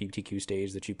get to that PPTQ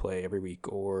stage that you play every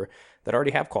week, or that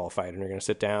already have qualified and are going to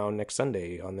sit down next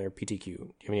Sunday on their PTQ? Do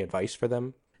you have any advice for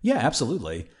them? Yeah,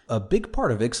 absolutely. A big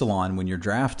part of Ixalan when you're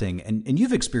drafting, and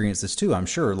you've experienced this too, I'm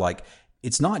sure,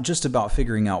 it's not just about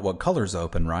figuring out what colors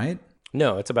open, right?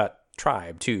 No, it's about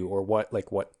tribe too, or what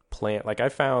plan. I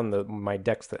found that my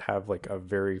decks that have a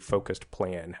very focused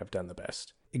plan have done the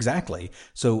best. Exactly.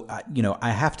 So,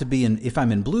 I have to be if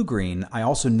I'm in blue-green, I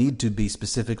also need to be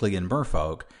specifically in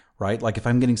merfolk, right? If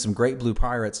I'm getting some great blue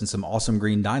pirates and some awesome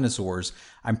green dinosaurs,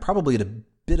 I'm probably at a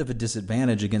bit of a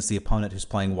disadvantage against the opponent who's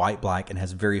playing white-black and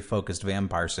has very focused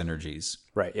vampire synergies.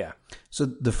 Right, yeah. So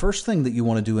the first thing that you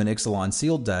want to do in Ixalan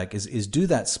sealed deck is do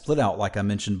that split out like I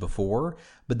mentioned before,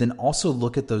 but then also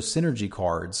look at those synergy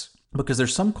cards. Because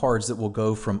there's some cards that will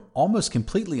go from almost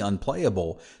completely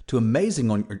unplayable to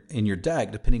amazing in your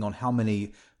deck, depending on how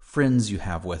many friends you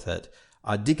have with it.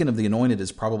 Deacon of the Anointed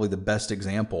is probably the best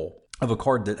example of a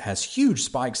card that has huge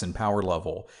spikes in power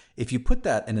level. If you put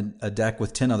that in a deck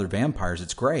with 10 other vampires,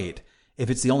 it's great. If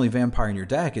it's the only vampire in your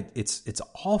deck, it's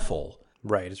awful.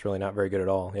 Right, it's really not very good at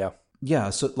all, yeah. Yeah,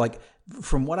 so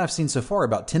from what I've seen so far,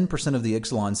 about 10% of the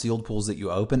Ixalan sealed pools that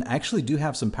you open actually do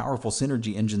have some powerful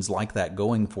synergy engines like that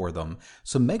going for them.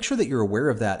 So make sure that you're aware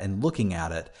of that and looking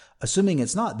at it. Assuming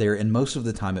it's not there, and most of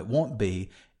the time it won't be,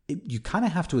 you kind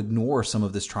of have to ignore some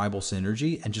of this tribal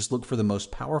synergy and just look for the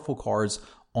most powerful cards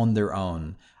on their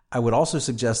own. I would also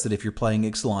suggest that if you're playing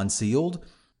Ixalan sealed,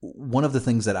 one of the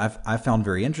things that I've found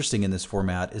very interesting in this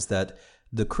format is that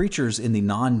the creatures in the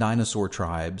non-dinosaur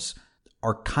tribes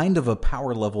are kind of a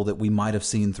power level that we might have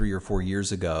seen 3 or 4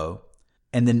 years ago.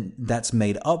 And then that's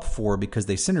made up for because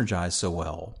they synergize so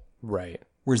well. Right.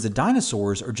 Whereas the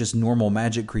dinosaurs are just normal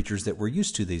magic creatures that we're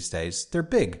used to these days. They're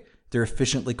big. They're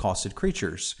efficiently costed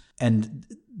creatures. And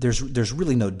there's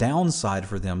really no downside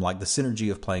for them. Like the synergy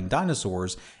of playing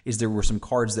dinosaurs is there were some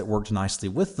cards that worked nicely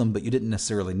with them, but you didn't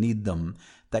necessarily need them.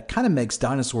 That kind of makes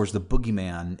dinosaurs the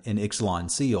boogeyman in Ixalan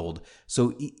sealed.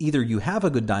 So either you have a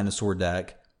good dinosaur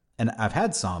deck, and I've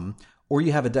had some, or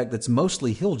you have a deck that's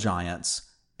mostly hill giants,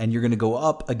 and you're going to go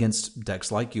up against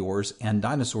decks like yours and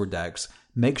dinosaur decks.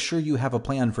 Make sure you have a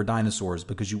plan for dinosaurs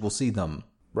because you will see them.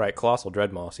 Right, Colossal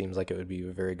Dreadmaw seems like it would be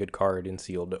a very good card in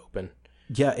sealed to open.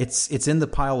 Yeah, it's in the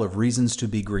pile of reasons to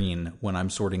be green when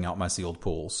I'm sorting out my sealed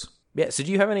pools. Yeah, so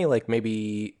do you have any,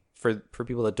 maybe for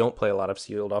people that don't play a lot of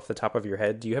sealed off the top of your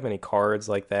head, do you have any cards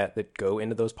like that go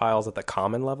into those piles at the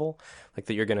common level?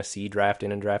 That you're going to see draft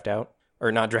in and draft out?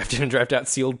 Or not draft in and draft out,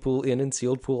 sealed pool in and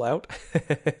sealed pool out?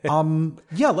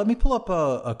 Yeah, let me pull up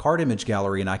a card image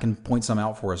gallery and I can point some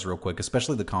out for us real quick,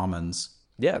 especially the commons.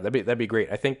 Yeah, that'd be great.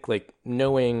 I think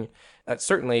knowing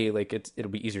certainly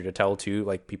it'll be easier to tell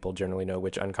too. People generally know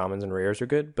which uncommons and rares are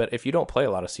good, but if you don't play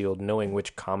a lot of sealed, knowing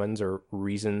which commons are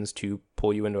reasons to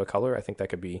pull you into a color, I think that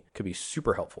could be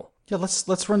super helpful. Yeah,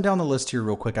 let's run down the list here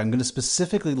real quick. I'm going to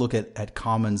specifically look at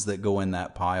commons that go in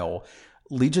that pile.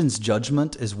 Legion's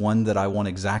Judgment is one that I want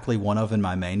exactly one of in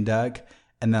my main deck,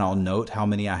 and then I'll note how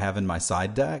many I have in my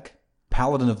side deck.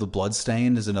 Paladin of the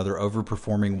Bloodstained is another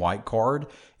overperforming white card.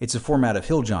 It's a format of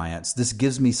hill giants. This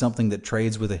gives me something that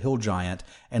trades with a hill giant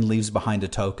and leaves behind a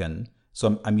token.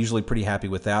 So I'm usually pretty happy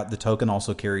with that. The token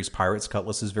also carries Pirate's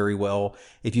Cutlasses very well.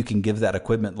 If you can give that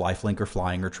equipment lifelink or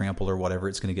flying or trample or whatever,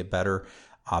 it's going to get better.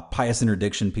 Pious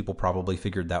Interdiction, people probably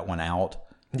figured that one out.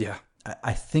 Yeah.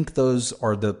 I think those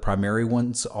are the primary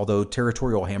ones, although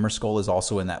Territorial Hammerskull is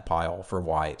also in that pile for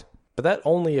white. But that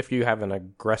only if you have an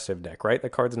aggressive deck, right? The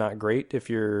card's not great if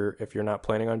you're not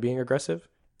planning on being aggressive.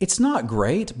 It's not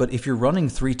great, but if you're running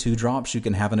 3/2 drops, you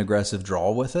can have an aggressive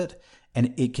draw with it.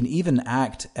 And it can even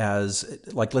act as,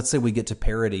 like, let's say we get to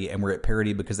parity, and we're at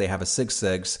parity because they have a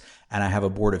 6/6, and I have a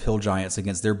board of hill giants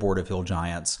against their board of hill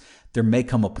giants. There may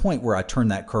come a point where I turn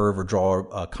that curve or draw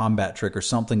a combat trick or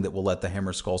something that will let the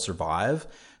Hammerskull survive.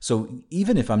 So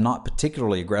even if I'm not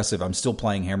particularly aggressive, I'm still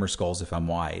playing Hammerskulls if I'm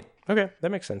white. Okay,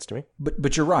 that makes sense to me.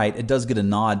 But you're right. It does get a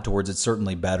nod towards it's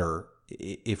certainly better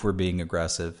if we're being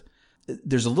aggressive.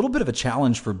 There's a little bit of a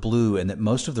challenge for blue in that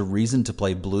most of the reason to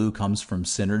play blue comes from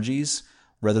synergies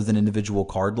rather than individual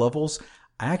card levels.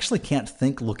 I actually can't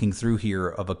think looking through here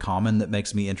of a common that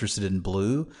makes me interested in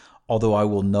blue, although I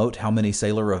will note how many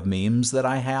Sailor of Memes that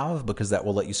I have because that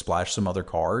will let you splash some other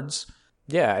cards.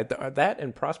 Yeah, that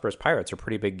and Prosperous Pirates are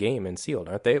pretty big game in sealed,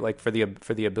 aren't they? Like for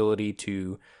the ability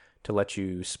to let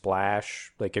you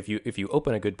splash, like if you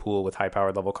open a good pool with high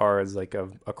powered level cards like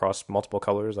across multiple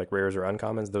colors like rares or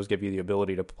uncommons, those give you the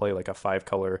ability to play like a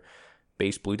 5-color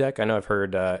base blue deck. I know I've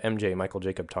heard MJ Michael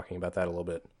Jacob talking about that a little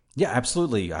bit. Yeah,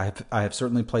 absolutely. I have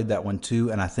certainly played that one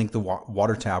too, and I think the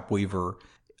Water Tap Weaver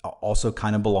also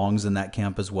kind of belongs in that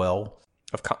camp as well.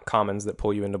 Of commons that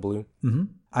pull you into blue. Mm-hmm.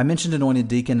 I mentioned Anointed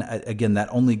Deacon. Again, that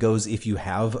only goes if you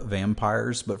have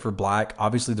vampires, but for black,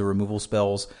 obviously the removal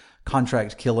spells,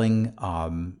 Contract Killing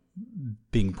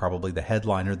being probably the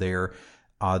headliner there.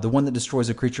 The one that destroys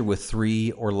a creature with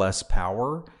 3 or less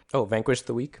power. Oh, Vanquish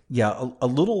the Weak? Yeah, a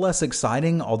little less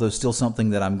exciting, although still something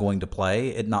that I'm going to play.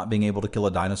 It not being able to kill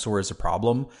a dinosaur is a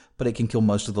problem, but it can kill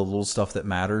most of the little stuff that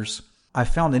matters. I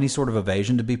found any sort of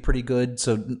evasion to be pretty good,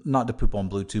 so not to poop on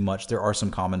blue too much. There are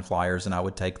some common flyers, and I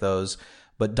would take those.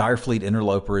 But Direfleet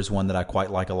Interloper is one that I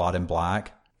quite like a lot in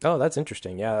black. Oh, that's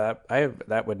interesting. Yeah,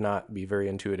 that would not be very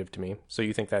intuitive to me. So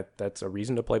you think that's a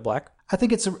reason to play black? I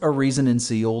think it's a reason in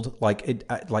sealed.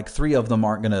 Like 3 of them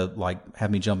aren't gonna like have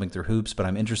me jumping through hoops, but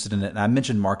I'm interested in it. And I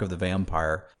mentioned Mark of the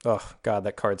Vampire. Oh God,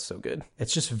 that card's so good.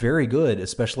 It's just very good,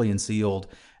 especially in sealed.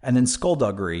 And then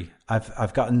Skullduggery.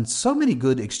 I've gotten so many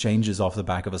good exchanges off the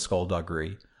back of a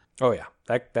Skullduggery. Oh yeah,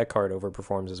 that card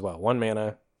overperforms as well. 1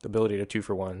 mana, the ability to 2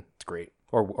 for 1. It's great.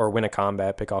 Or win a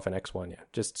combat, pick off an X1. Yeah,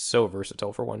 just so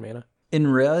versatile for 1 mana.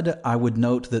 In red, I would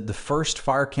note that the first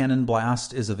Fire Cannon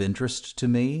Blast is of interest to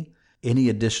me. Any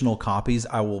additional copies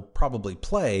I will probably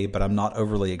play, but I'm not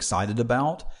overly excited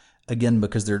about. Again,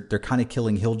 because they're kind of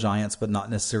killing hill giants, but not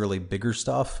necessarily bigger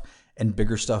stuff. And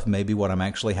bigger stuff may be what I'm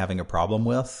actually having a problem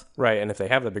with. Right, and if they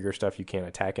have the bigger stuff, you can't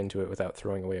attack into it without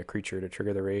throwing away a creature to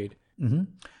trigger the raid.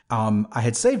 Mm-hmm. I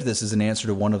had saved this as an answer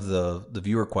to one of the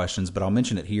viewer questions, but I'll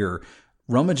mention it here.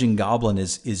 Rummaging Goblin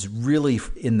is really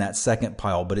in that second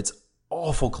pile, but it's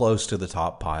awful close to the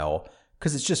top pile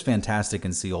because it's just fantastic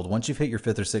in sealed. Once you've hit your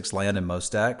 5th or 6th land in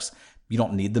most decks, you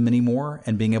don't need them anymore,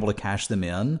 and being able to cash them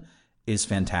in is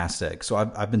fantastic. So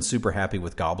I've been super happy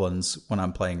with Goblins when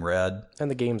I'm playing red. And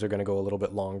the games are going to go a little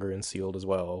bit longer in sealed as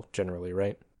well, generally,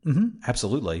 right? Mm-hmm,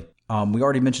 absolutely. We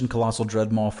already mentioned Colossal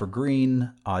Dreadmaw for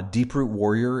green. Deeproot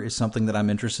Warrior is something that I'm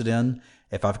interested in.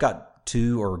 If I've got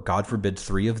 2 or God forbid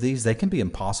 3 of these, they can be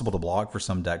impossible to block for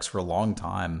some decks for a long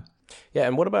time. Yeah,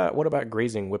 and what about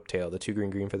Grazing Whiptail, the 2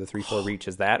 green for the 3/4 reach?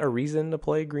 Is that a reason to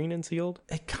play green and sealed?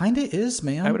 It kind of is,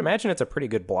 man. I would imagine it's a pretty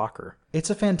good blocker. It's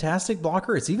a fantastic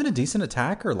blocker. It's even a decent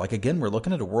attacker. Like, again, we're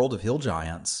looking at a world of hill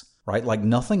giants, right? Like,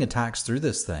 nothing attacks through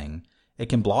this thing. It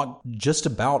can block just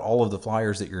about all of the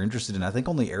flyers that you're interested in. I think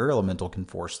only Air Elemental can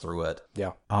force through it.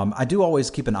 Yeah. I do always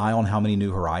keep an eye on how many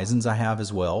New Horizons I have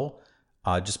as well,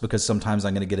 just because sometimes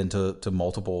I'm going to get into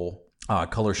multiple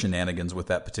color shenanigans with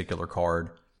that particular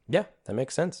card. Yeah, that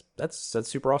makes sense. That's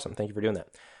super awesome. Thank you for doing that.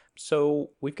 So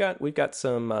we've got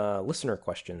some listener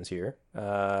questions here.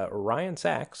 Ryan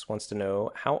Sachs wants to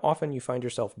know how often you find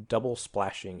yourself double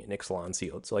splashing in Ixalan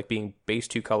sealed. So like being base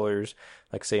 2 colors,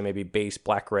 like say maybe base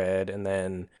black-red, and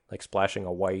then like splashing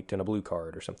a white and a blue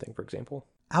card or something, for example.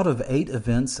 Out of 8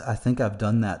 events, I think I've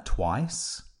done that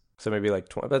twice. So maybe like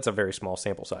that's a very small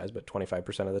sample size, but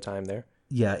 25% of the time there.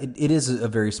 Yeah, it is a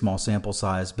very small sample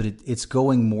size, but it's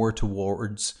going more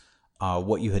towards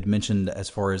what you had mentioned as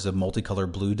far as a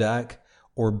multicolor blue deck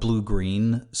or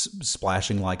blue-green,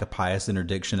 splashing like a Pious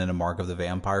Interdiction and a Mark of the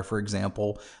Vampire, for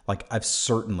example. Like, I've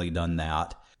certainly done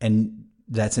that. And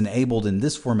that's enabled in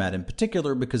this format in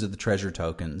particular because of the treasure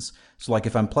tokens. So like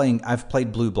if I'm playing, I've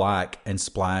played blue-black and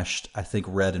splashed, I think,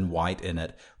 red and white in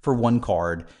it for one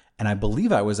card. And I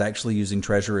believe I was actually using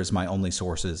treasure as my only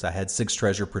sources. I had 6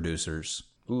 treasure producers.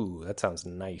 Ooh, that sounds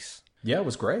nice. Yeah, it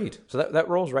was great. So that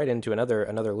rolls right into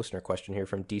another listener question here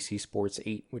from DC Sports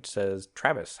 8, which says,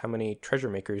 Travis, how many treasure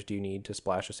makers do you need to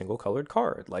splash a single colored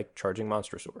card, like Charging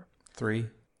Monstrosaur? 3.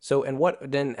 So,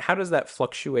 and how does that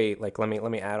fluctuate? Like, let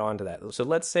me add on to that. So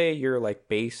let's say you're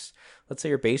base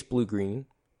blue-green,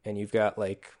 and you've got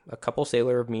like a couple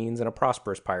Sailor of Means and a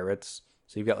Prosperous Pirates.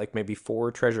 So you've got like maybe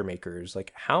 4 treasure makers.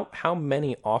 Like how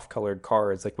many off-colored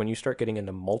cards, like when you start getting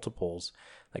into multiples,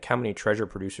 like how many treasure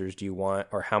producers do you want,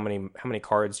 or how many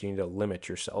cards do you need to limit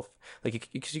yourself? Like,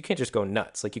 because you can't just go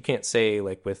nuts. Like you can't say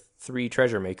like with 3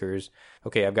 treasure makers,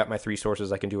 okay, I've got my 3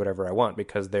 sources, I can do whatever I want,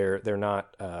 because they're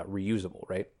not reusable,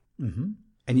 right? Mm-hmm.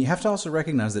 And you have to also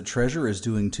recognize that treasure is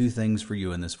doing 2 things for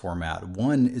you in this format.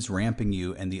 One is ramping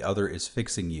you, and the other is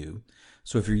fixing you.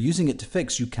 So if you're using it to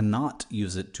fix, you cannot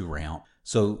use it to ramp.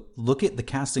 So look at the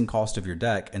casting cost of your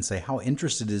deck and say, how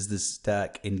interested is this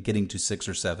deck in getting to 6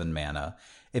 or 7 mana?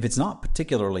 If it's not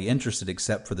particularly interested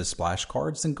except for the splash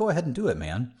cards, then go ahead and do it,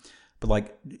 man. But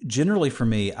like generally for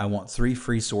me, I want 3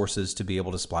 free sources to be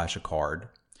able to splash a card.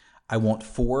 I want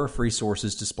 4 free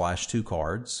sources to splash 2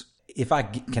 cards. If I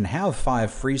can have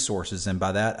 5 free sources, and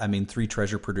by that I mean 3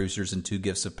 treasure producers and 2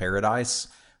 gifts of paradise,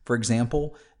 for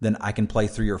example, then I can play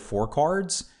 3 or 4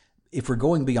 cards. If we're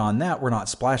going beyond that, we're not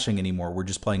splashing anymore. We're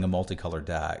just playing a multicolored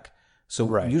deck.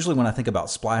 So Usually when I think about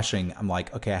splashing, I'm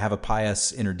like, okay, I have a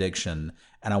Pious Interdiction,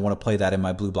 and I want to play that in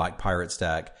my blue-black Pirates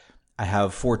deck. I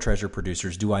have 4 treasure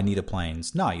producers. Do I need a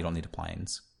Plains? No, you don't need a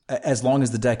Plains. As long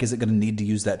as the deck isn't going to need to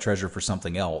use that treasure for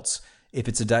something else. If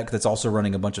it's a deck that's also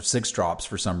running a bunch of 6-drops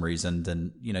for some reason,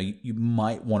 then you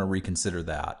might want to reconsider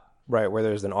that. Right, where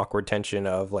there's an awkward tension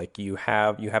of like you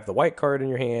have the white card in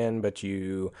your hand, but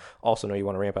you also know you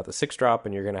want to ramp out the 6-drop,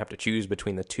 and you're going to have to choose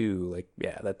between the 2. Like,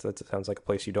 yeah, that sounds like a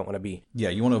place you don't want to be. Yeah,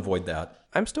 you want to avoid that.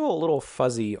 I'm still a little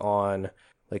fuzzy on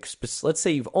like let's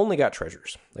say you've only got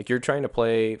treasures. Like you're trying to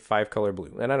play 5-color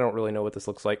blue, and I don't really know what this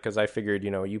looks like because I figured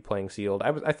you playing sealed.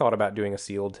 I thought about doing a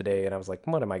sealed today, and I was like,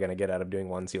 what am I going to get out of doing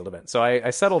one sealed event? So I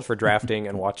settled for drafting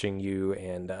and watching you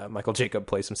and Michael Jacob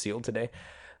play some sealed today.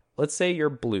 Let's say you're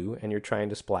blue and you're trying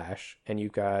to splash, and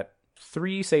you've got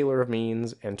 3 Sailor of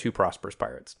Means and 2 Prosperous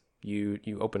Pirates. You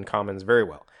open commons very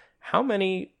well. How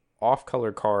many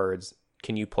off-color cards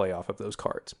can you play off of those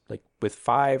cards? Like with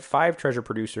 5 treasure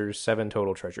producers, 7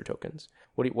 total treasure tokens.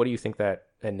 What do you think that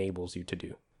enables you to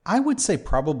do? I would say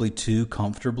probably 2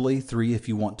 comfortably, 3 if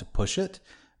you want to push it.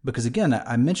 Because again,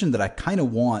 I mentioned that I kind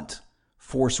of want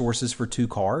 4 sources for 2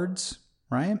 cards,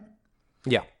 right?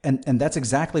 Yeah. And that's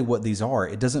exactly what these are.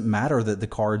 It doesn't matter that the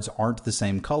cards aren't the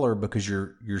same color because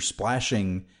your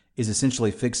splashing is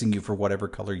essentially fixing you for whatever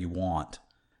color you want.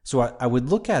 So I would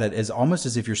look at it as almost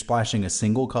as if you're splashing a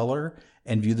single color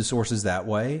and view the sources that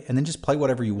way, and then just play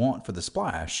whatever you want for the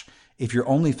splash. If your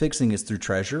only fixing is through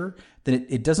treasure, then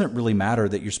it doesn't really matter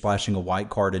that you're splashing a white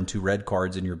card and 2 red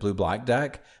cards in your blue-black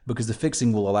deck, because the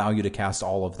fixing will allow you to cast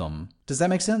all of them. Does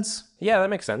that make sense? Yeah, that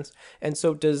makes sense. And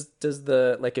so does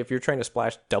the, like, if you're trying to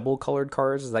splash double-colored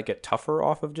cards, does that get tougher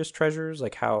off of just treasures?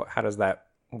 Like, how does that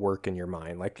work in your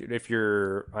mind? Like, if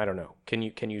you're, I don't know, can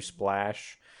you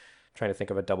splash... Trying to think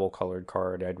of a double-colored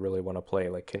card I'd really want to play.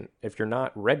 Like, if you're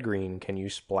not red-green, can you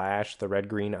splash the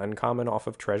red-green uncommon off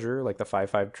of treasure, like the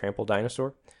 5/5 Trample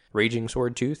Dinosaur? Raging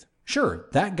Sword Tooth? Sure,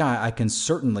 that guy I can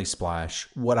certainly splash.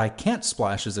 What I can't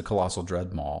splash is a Colossal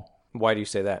Dreadmaw. Why do you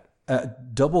say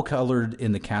that? Double-colored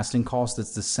in the casting cost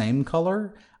that's the same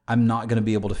color, I'm not going to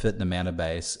be able to fit in a mana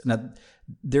base. Now,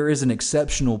 there is an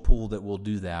exceptional pool that will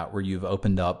do that, where you've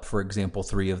opened up, for example,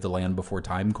 3 of the Land Before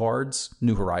Time cards.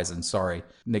 New Horizons, sorry,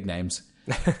 nicknames.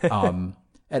 And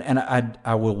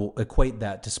I will equate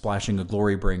that to splashing a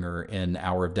Glorybringer in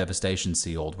Hour of Devastation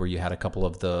sealed, where you had a couple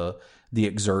of the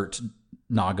Exert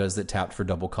Nagas that tapped for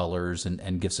double colors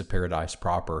and Gifts of Paradise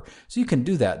proper. So you can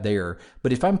do that there.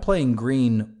 But if I'm playing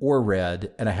green or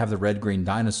red and I have the red-green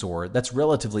dinosaur, that's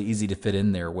relatively easy to fit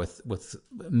in there with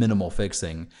minimal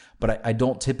fixing. But I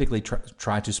don't typically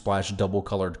try to splash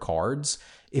double-colored cards.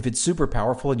 If it's super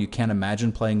powerful and you can't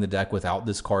imagine playing the deck without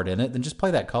this card in it, then just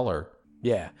play that color.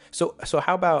 Yeah. So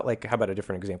how about a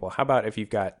different example? How about if you've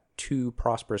got 2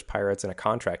 Prosperous Pirates and a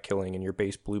Contract Killing in your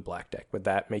base blue-black deck? Would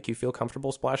that make you feel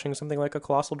comfortable splashing something like a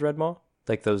Colossal Dreadmaw?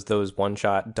 Like those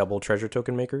one-shot double treasure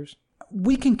token makers?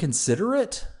 We can consider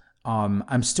it.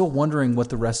 I'm still wondering what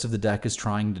the rest of the deck is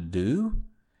trying to do.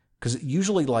 Because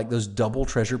usually, like, those double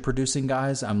treasure producing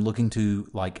guys, I'm looking to,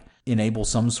 like, enable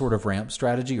some sort of ramp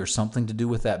strategy or something to do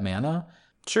with that mana.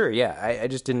 Sure, yeah. I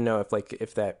just didn't know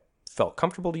if that felt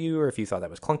comfortable to you, or if you thought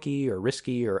that was clunky or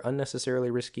risky or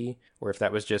unnecessarily risky, or if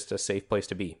that was just a safe place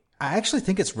to be. I actually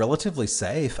think it's relatively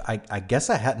safe. I guess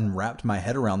I hadn't wrapped my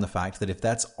head around the fact that if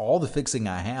that's all the fixing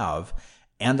I have,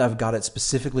 and I've got it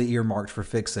specifically earmarked for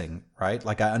fixing, right?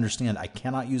 Like, I understand I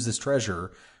cannot use this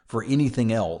treasure for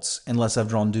anything else unless I've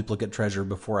drawn duplicate treasure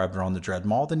before I've drawn the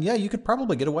Dreadmaw, then yeah, you could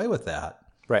probably get away with that.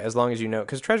 Right, as long as you know,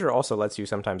 because treasure also lets you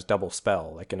sometimes double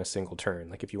spell, like in a single turn,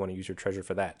 like if you want to use your treasure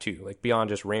for that too, like beyond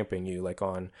just ramping you, like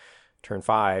on turn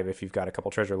 5, if you've got a couple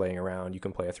treasure laying around, you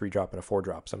can play a 3-drop and a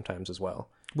 4-drop sometimes as well.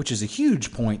 Which is a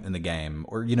huge point in the game,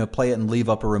 or, play it and leave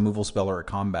up a removal spell or a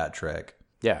combat trick.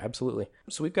 Yeah, absolutely.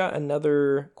 So we've got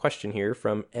another question here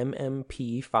from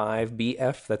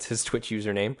MMP5BF, that's his Twitch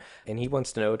username, and he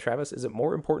wants to know, Travis, is it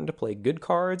more important to play good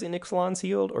cards in Ixalan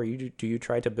Sealed, or do you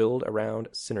try to build around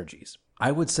synergies?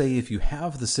 I would say if you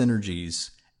have the synergies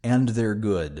and they're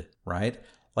good, right?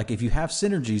 Like if you have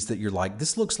synergies that you're like,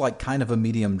 this looks like kind of a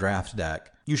medium draft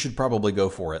deck, you should probably go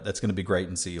for it. That's going to be great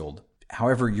in Sealed.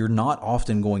 However, you're not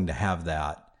often going to have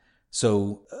that.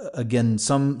 So again,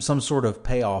 some sort of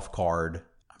payoff card.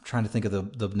 I'm trying to think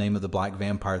of the name of the black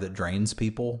vampire that drains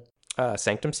people.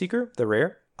 Sanctum Seeker, the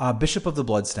rare? Bishop of the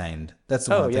Bloodstained. That's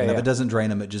the one thing. Yeah. If it doesn't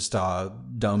drain them, it just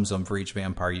domes them for each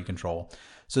vampire you control.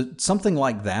 So something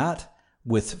like that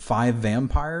with 5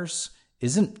 vampires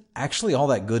isn't actually all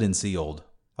that good in Sealed.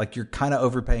 Like, you're kind of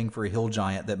overpaying for a hill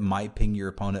giant that might ping your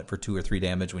opponent for 2 or 3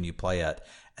 damage when you play it.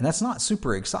 And that's not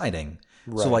super exciting.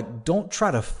 Right. So, like, don't try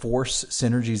to force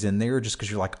synergies in there just because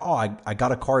you're like, oh, I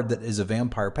got a card that is a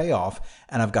vampire payoff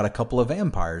and I've got a couple of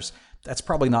vampires. That's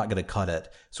probably not going to cut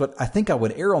it. So I think I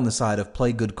would err on the side of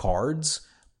play good cards.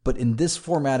 But in this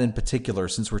format in particular,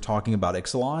 since we're talking about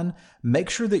Ixalan,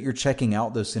 make sure that you're checking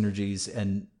out those synergies.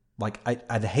 And like,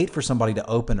 I'd hate for somebody to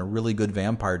open a really good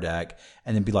vampire deck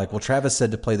and then be like, well, Travis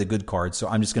said to play the good cards, so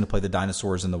I'm just going to play the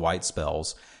dinosaurs and the white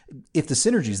spells. If the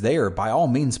synergy's there, by all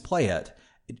means play it.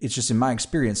 It's just, in my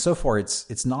experience so far,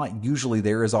 it's not usually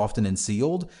there as often in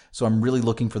Sealed. So I'm really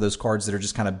looking for those cards that are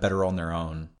just kind of better on their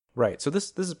own. Right. So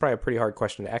this is probably a pretty hard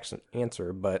question to actually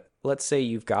answer, but let's say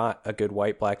you've got a good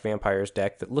white-black vampires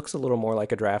deck that looks a little more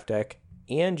like a draft deck,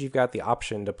 and you've got the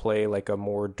option to play like a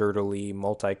more dirtily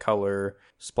multicolor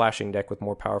splashing deck with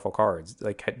more powerful cards.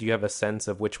 Like, do you have a sense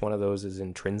of which one of those is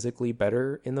intrinsically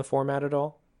better in the format at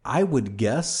all? I would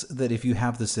guess that if you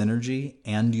have the synergy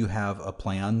and you have a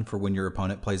plan for when your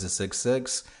opponent plays a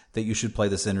 6/6, that you should play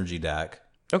the synergy deck.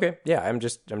 Okay, yeah, I'm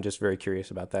just very curious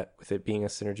about that, with it being a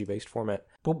synergy-based format.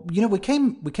 Well, we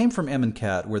came from M and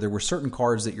Cat, where there were certain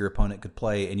cards that your opponent could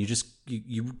play, and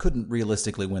you couldn't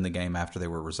realistically win the game after they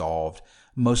were resolved.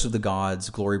 Most of the gods,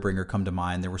 Glorybringer come to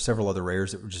mind. There were several other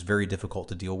rares that were just very difficult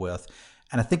to deal with.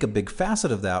 And I think a big facet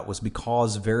of that was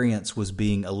because variance was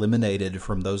being eliminated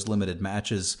from those limited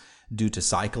matches due to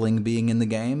cycling being in the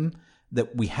game,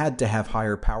 that we had to have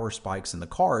higher power spikes in the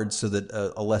cards so that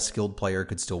a less skilled player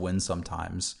could still win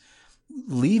sometimes.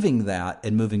 Leaving that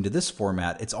and moving to this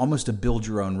format, it's almost a build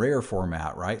your own rare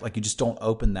format, right? Like, you just don't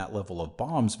open that level of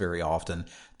bombs very often.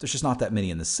 There's just not that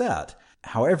many in the set.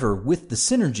 However, with the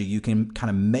synergy, you can kind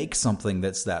of make something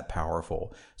that's that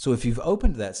powerful. So if you've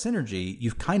opened that synergy,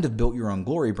 you've kind of built your own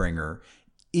Glorybringer.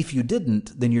 If you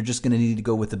didn't, then you're just going to need to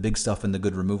go with the big stuff and the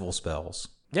good removal spells.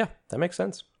 Yeah, that makes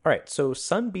sense. All right, so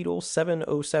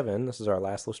Sunbeetle707, this is our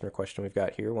last listener question we've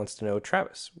got here, wants to know,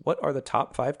 Travis, what are the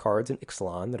top 5 cards in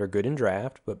Ixalan that are good in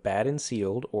draft but bad in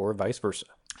Sealed, or vice versa?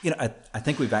 I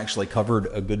think we've actually covered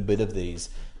a good bit of these,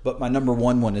 but my number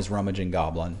one is Rummaging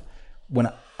Goblin.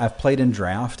 When I've played in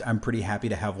draft, I'm pretty happy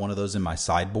to have one of those in my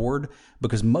sideboard,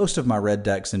 because most of my red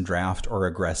decks in draft are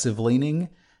aggressive leaning,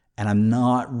 and I'm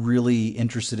not really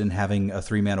interested in having a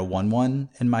 3-mana 1/1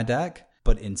 in my deck.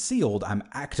 But in Sealed, I'm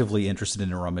actively interested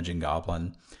in a Rummaging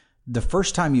Goblin. The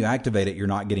first time you activate it, you're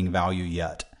not getting value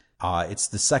yet. It's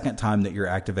the second time that you're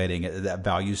activating it that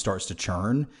value starts to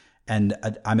churn. And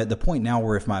I'm at the point now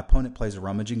where if my opponent plays a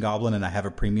Rummaging Goblin and I have a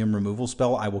premium removal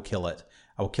spell, I will kill it.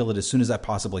 I will kill it as soon as I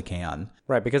possibly can.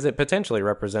 Right, because it potentially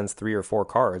represents 3 or 4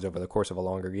 cards over the course of a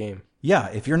longer game. Yeah,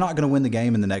 if you're not going to win the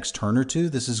game in the next turn or two,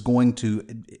 this is going to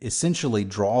essentially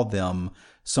draw them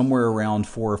somewhere around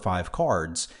 4 or 5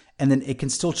 cards. And then it can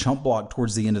still chump block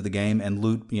towards the end of the game and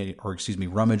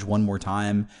rummage one more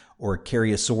time, or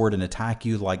carry a sword and attack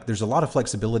you. Like, there's a lot of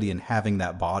flexibility in having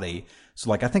that body.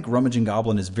 So, like, I think Rummaging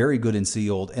Goblin is very good in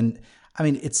Sealed. And I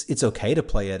mean, it's okay to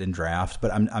play it in draft,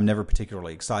 but I'm never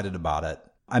particularly excited about it.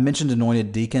 I mentioned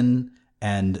Anointed Deacon,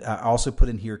 and I also put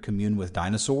in here Commune with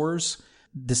Dinosaurs.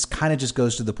 this kind of just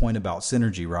goes to the point about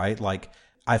synergy, right? Like,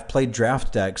 I've played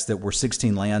draft decks that were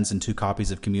 16 lands and 2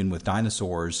 copies of Commune with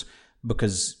Dinosaurs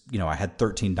because, I had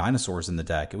 13 dinosaurs in the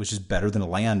deck. It was just better than a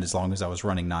land as long as I was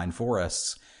running 9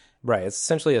 forests. Right. It's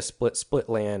essentially a split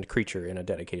land creature in a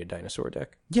dedicated dinosaur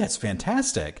deck. Yeah, it's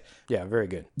fantastic. Yeah, very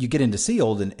good. You get into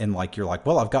Sealed and like, you're like,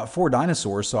 well, I've got 4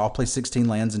 dinosaurs, so I'll play 16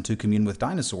 lands and 2 Commune with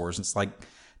Dinosaurs. It's like,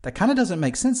 that kind of doesn't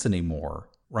make sense anymore,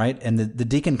 right? And the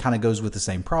Deacon kind of goes with the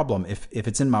same problem. If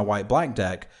it's in my white-black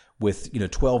deck with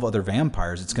 12 other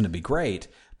vampires, it's going to be great.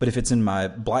 But if it's in my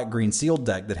black-green Sealed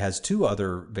deck that has 2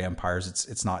 other vampires,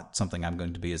 it's not something I'm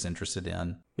going to be as interested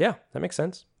in. Yeah, that makes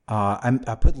sense.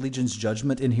 I put Legion's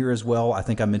Judgment in here as well. I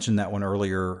think I mentioned that one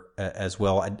earlier as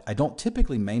well. I don't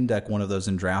typically main deck one of those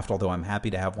in draft, although I'm happy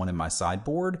to have one in my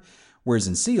sideboard. Whereas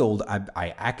in Sealed,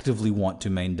 I actively want to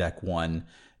main deck one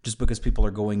just because people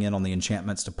are going in on the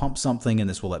enchantments to pump something and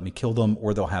this will let me kill them,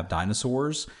 or they'll have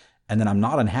dinosaurs. And then I'm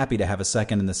not unhappy to have a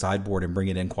second in the sideboard and bring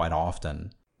it in quite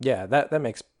often. Yeah, that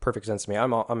makes perfect sense to me.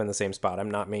 I'm in the same spot.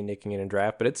 I'm not main decking it in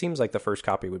draft, but it seems like the first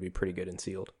copy would be pretty good in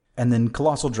Sealed. And then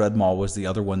Colossal Dreadmaw was the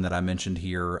other one that I mentioned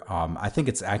here. I think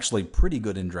it's actually pretty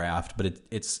good in draft, but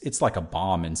it's like a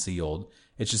bomb in Sealed.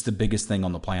 It's just the biggest thing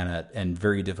on the planet and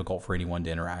very difficult for anyone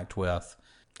to interact with.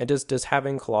 And does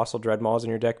having Colossal Dreadmaws in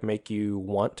your deck make you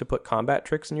want to put combat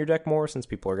tricks in your deck more, since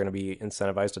people are going to be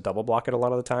incentivized to double block it a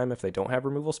lot of the time if they don't have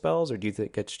removal spells? Or do you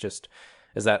think it's just...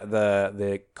 Is that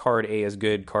the card A is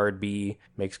good, card B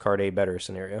makes card A better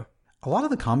scenario? A lot of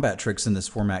the combat tricks in this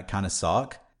format kind of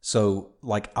suck. So,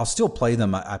 like, I'll still play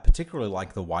them. I particularly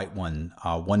like the white one.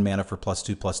 1 mana for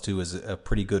 +2/+2 is a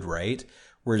pretty good rate.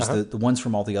 Whereas the ones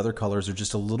from all the other colors are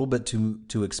just a little bit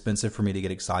too expensive for me to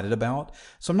get excited about.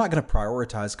 So I'm not going to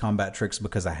prioritize combat tricks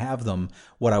because I have them.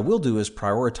 What I will do is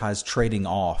prioritize trading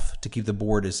off to keep the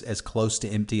board as close to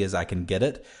empty as I can get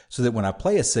it, so that when I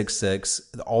play a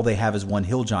 6/6, all they have is 1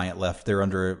 hill giant left. They're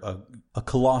under a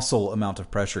colossal amount of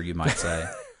pressure, you might say.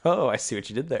 Oh, I see what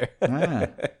you did there.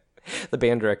 Yeah. The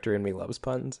band director in me loves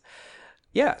puns.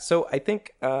 Yeah, so I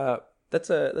think... That's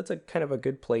a kind of a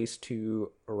good place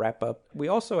to wrap up. We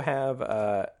also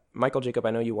have Michael Jacob.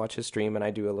 I know you watch his stream, and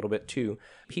I do a little bit too.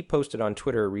 He posted on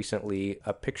Twitter recently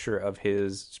a picture of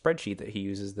his spreadsheet that he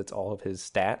uses that's all of his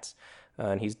stats.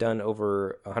 And he's done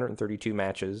over 132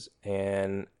 matches.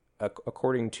 And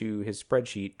according to his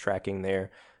spreadsheet tracking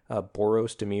there,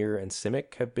 Boros, Dimir, and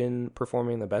Simic have been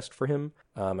performing the best for him.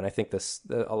 And I think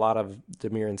a lot of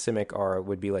Dimir and Simic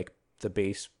would be like the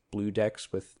base blue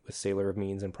decks with Sailor of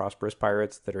Means and Prosperous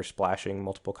Pirates that are splashing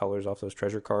multiple colors off those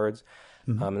treasure cards.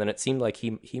 Mm-hmm. And then it seemed like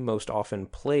he most often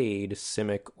played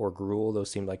Simic or Gruul.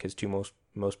 Those seemed like his 2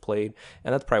 most played.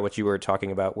 And that's probably what you were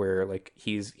talking about, where like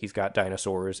he's got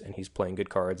dinosaurs and he's playing good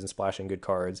cards and splashing good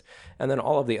cards. And then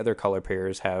all of the other color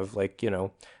pairs have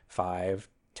 5-10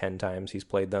 times he's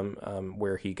played them,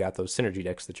 where he got those synergy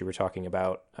decks that you were talking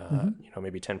about.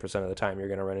 Maybe 10% of the time you're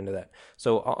going to run into that.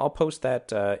 So I'll post that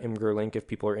Imgur link if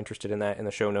people are interested in that in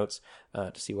the show notes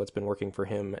to see what's been working for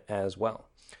him as well.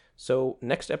 So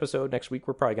next week,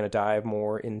 we're probably going to dive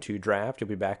more into draft. You'll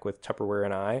be back with Tupperware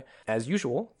and I. As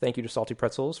usual, thank you to Salty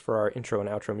Pretzels for our intro and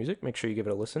outro music. Make sure you give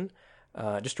it a listen.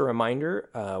 Just a reminder,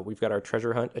 we've got our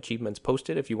treasure hunt achievements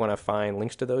posted. If you want to find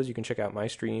links to those, you can check out my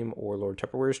stream or Lord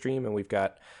Tupperware's stream, and we've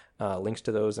got links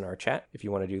to those in our chat if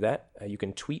you want to do that. You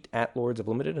can tweet at Lords of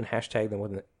Limited and hashtag them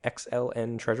with an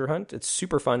XLN treasure hunt. It's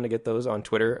super fun to get those on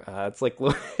Twitter.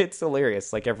 It's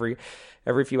hilarious. Like every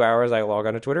few hours I log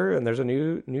on to Twitter and there's a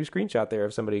new screenshot there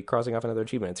of somebody crossing off another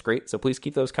achievement. It's great. So please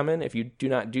keep those coming. If you do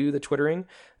not do the Twittering,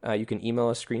 you can email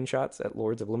us screenshots at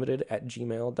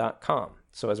lordsoflimited@gmail.com.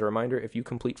 So as a reminder, if you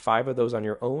complete 5 of those on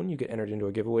your own, you get entered into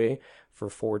a giveaway for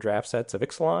 4 draft sets of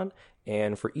Ixalan.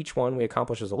 And for each one we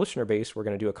accomplish as a listener base, we're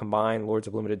going to do a combined Lords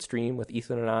of Limited stream with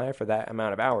Ethan and I for that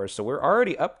amount of hours. So we're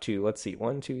already up to,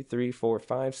 1, 2, 3, 4,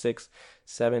 5, 6,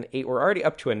 7, 8. We're already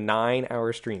up to a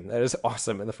 9-hour stream. That is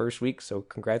awesome in the first week. So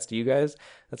congrats to you guys.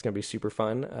 That's going to be super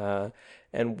fun.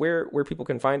 And where people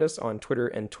can find us on Twitter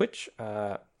and Twitch,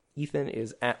 Ethan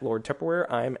is at Lord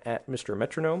Tupperware. I'm at Mr.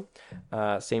 Metronome.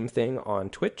 Same thing on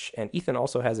Twitch. And Ethan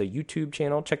also has a YouTube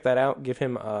channel. Check that out. Give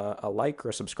him a like or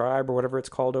a subscribe or whatever it's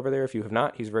called over there. If you have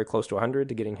not, he's very close to 100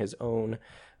 to getting his own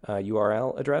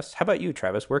URL address. How about you,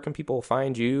 Travis? Where can people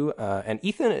find you? And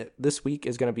Ethan this week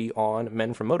is going to be on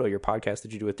Men from Moto, your podcast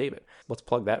that you do with David. Let's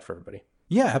plug that for everybody.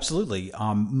 Yeah, absolutely.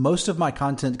 Most of my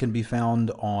content can be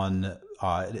found on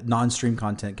non-stream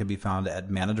content can be found at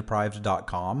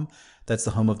manadeprived.com. That's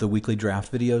the home of the weekly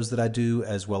draft videos that I do,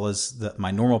 as well as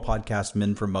my normal podcast,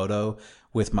 Men from Moto,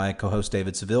 with my co-host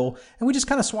David Seville. And we just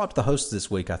kind of swapped the hosts this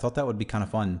week. I thought that would be kind of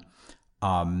fun.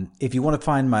 If you want to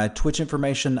find my Twitch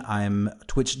information, I'm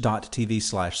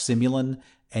twitch.tv/Semulin,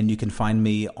 and you can find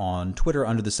me on Twitter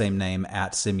under the same name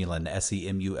at Semulin,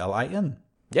 Semulin.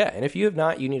 Yeah, and if you have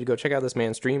not, you need to go check out this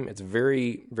man's stream. It's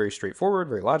very, very straightforward,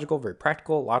 very logical, very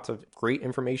practical, lots of great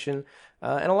information,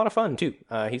 and a lot of fun too.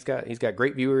 He's got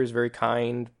great viewers, very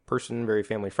kind person, very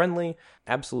family friendly.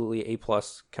 Absolutely A+,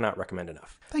 cannot recommend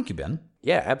enough. Thank you, Ben.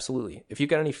 Yeah, absolutely. If you've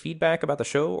got any feedback about the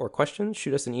show or questions,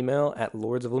 shoot us an email at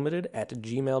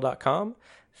lordsoflimited@gmail.com.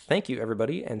 Thank you,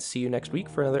 everybody, and see you next week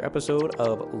for another episode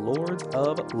of Lords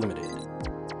of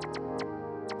Limited.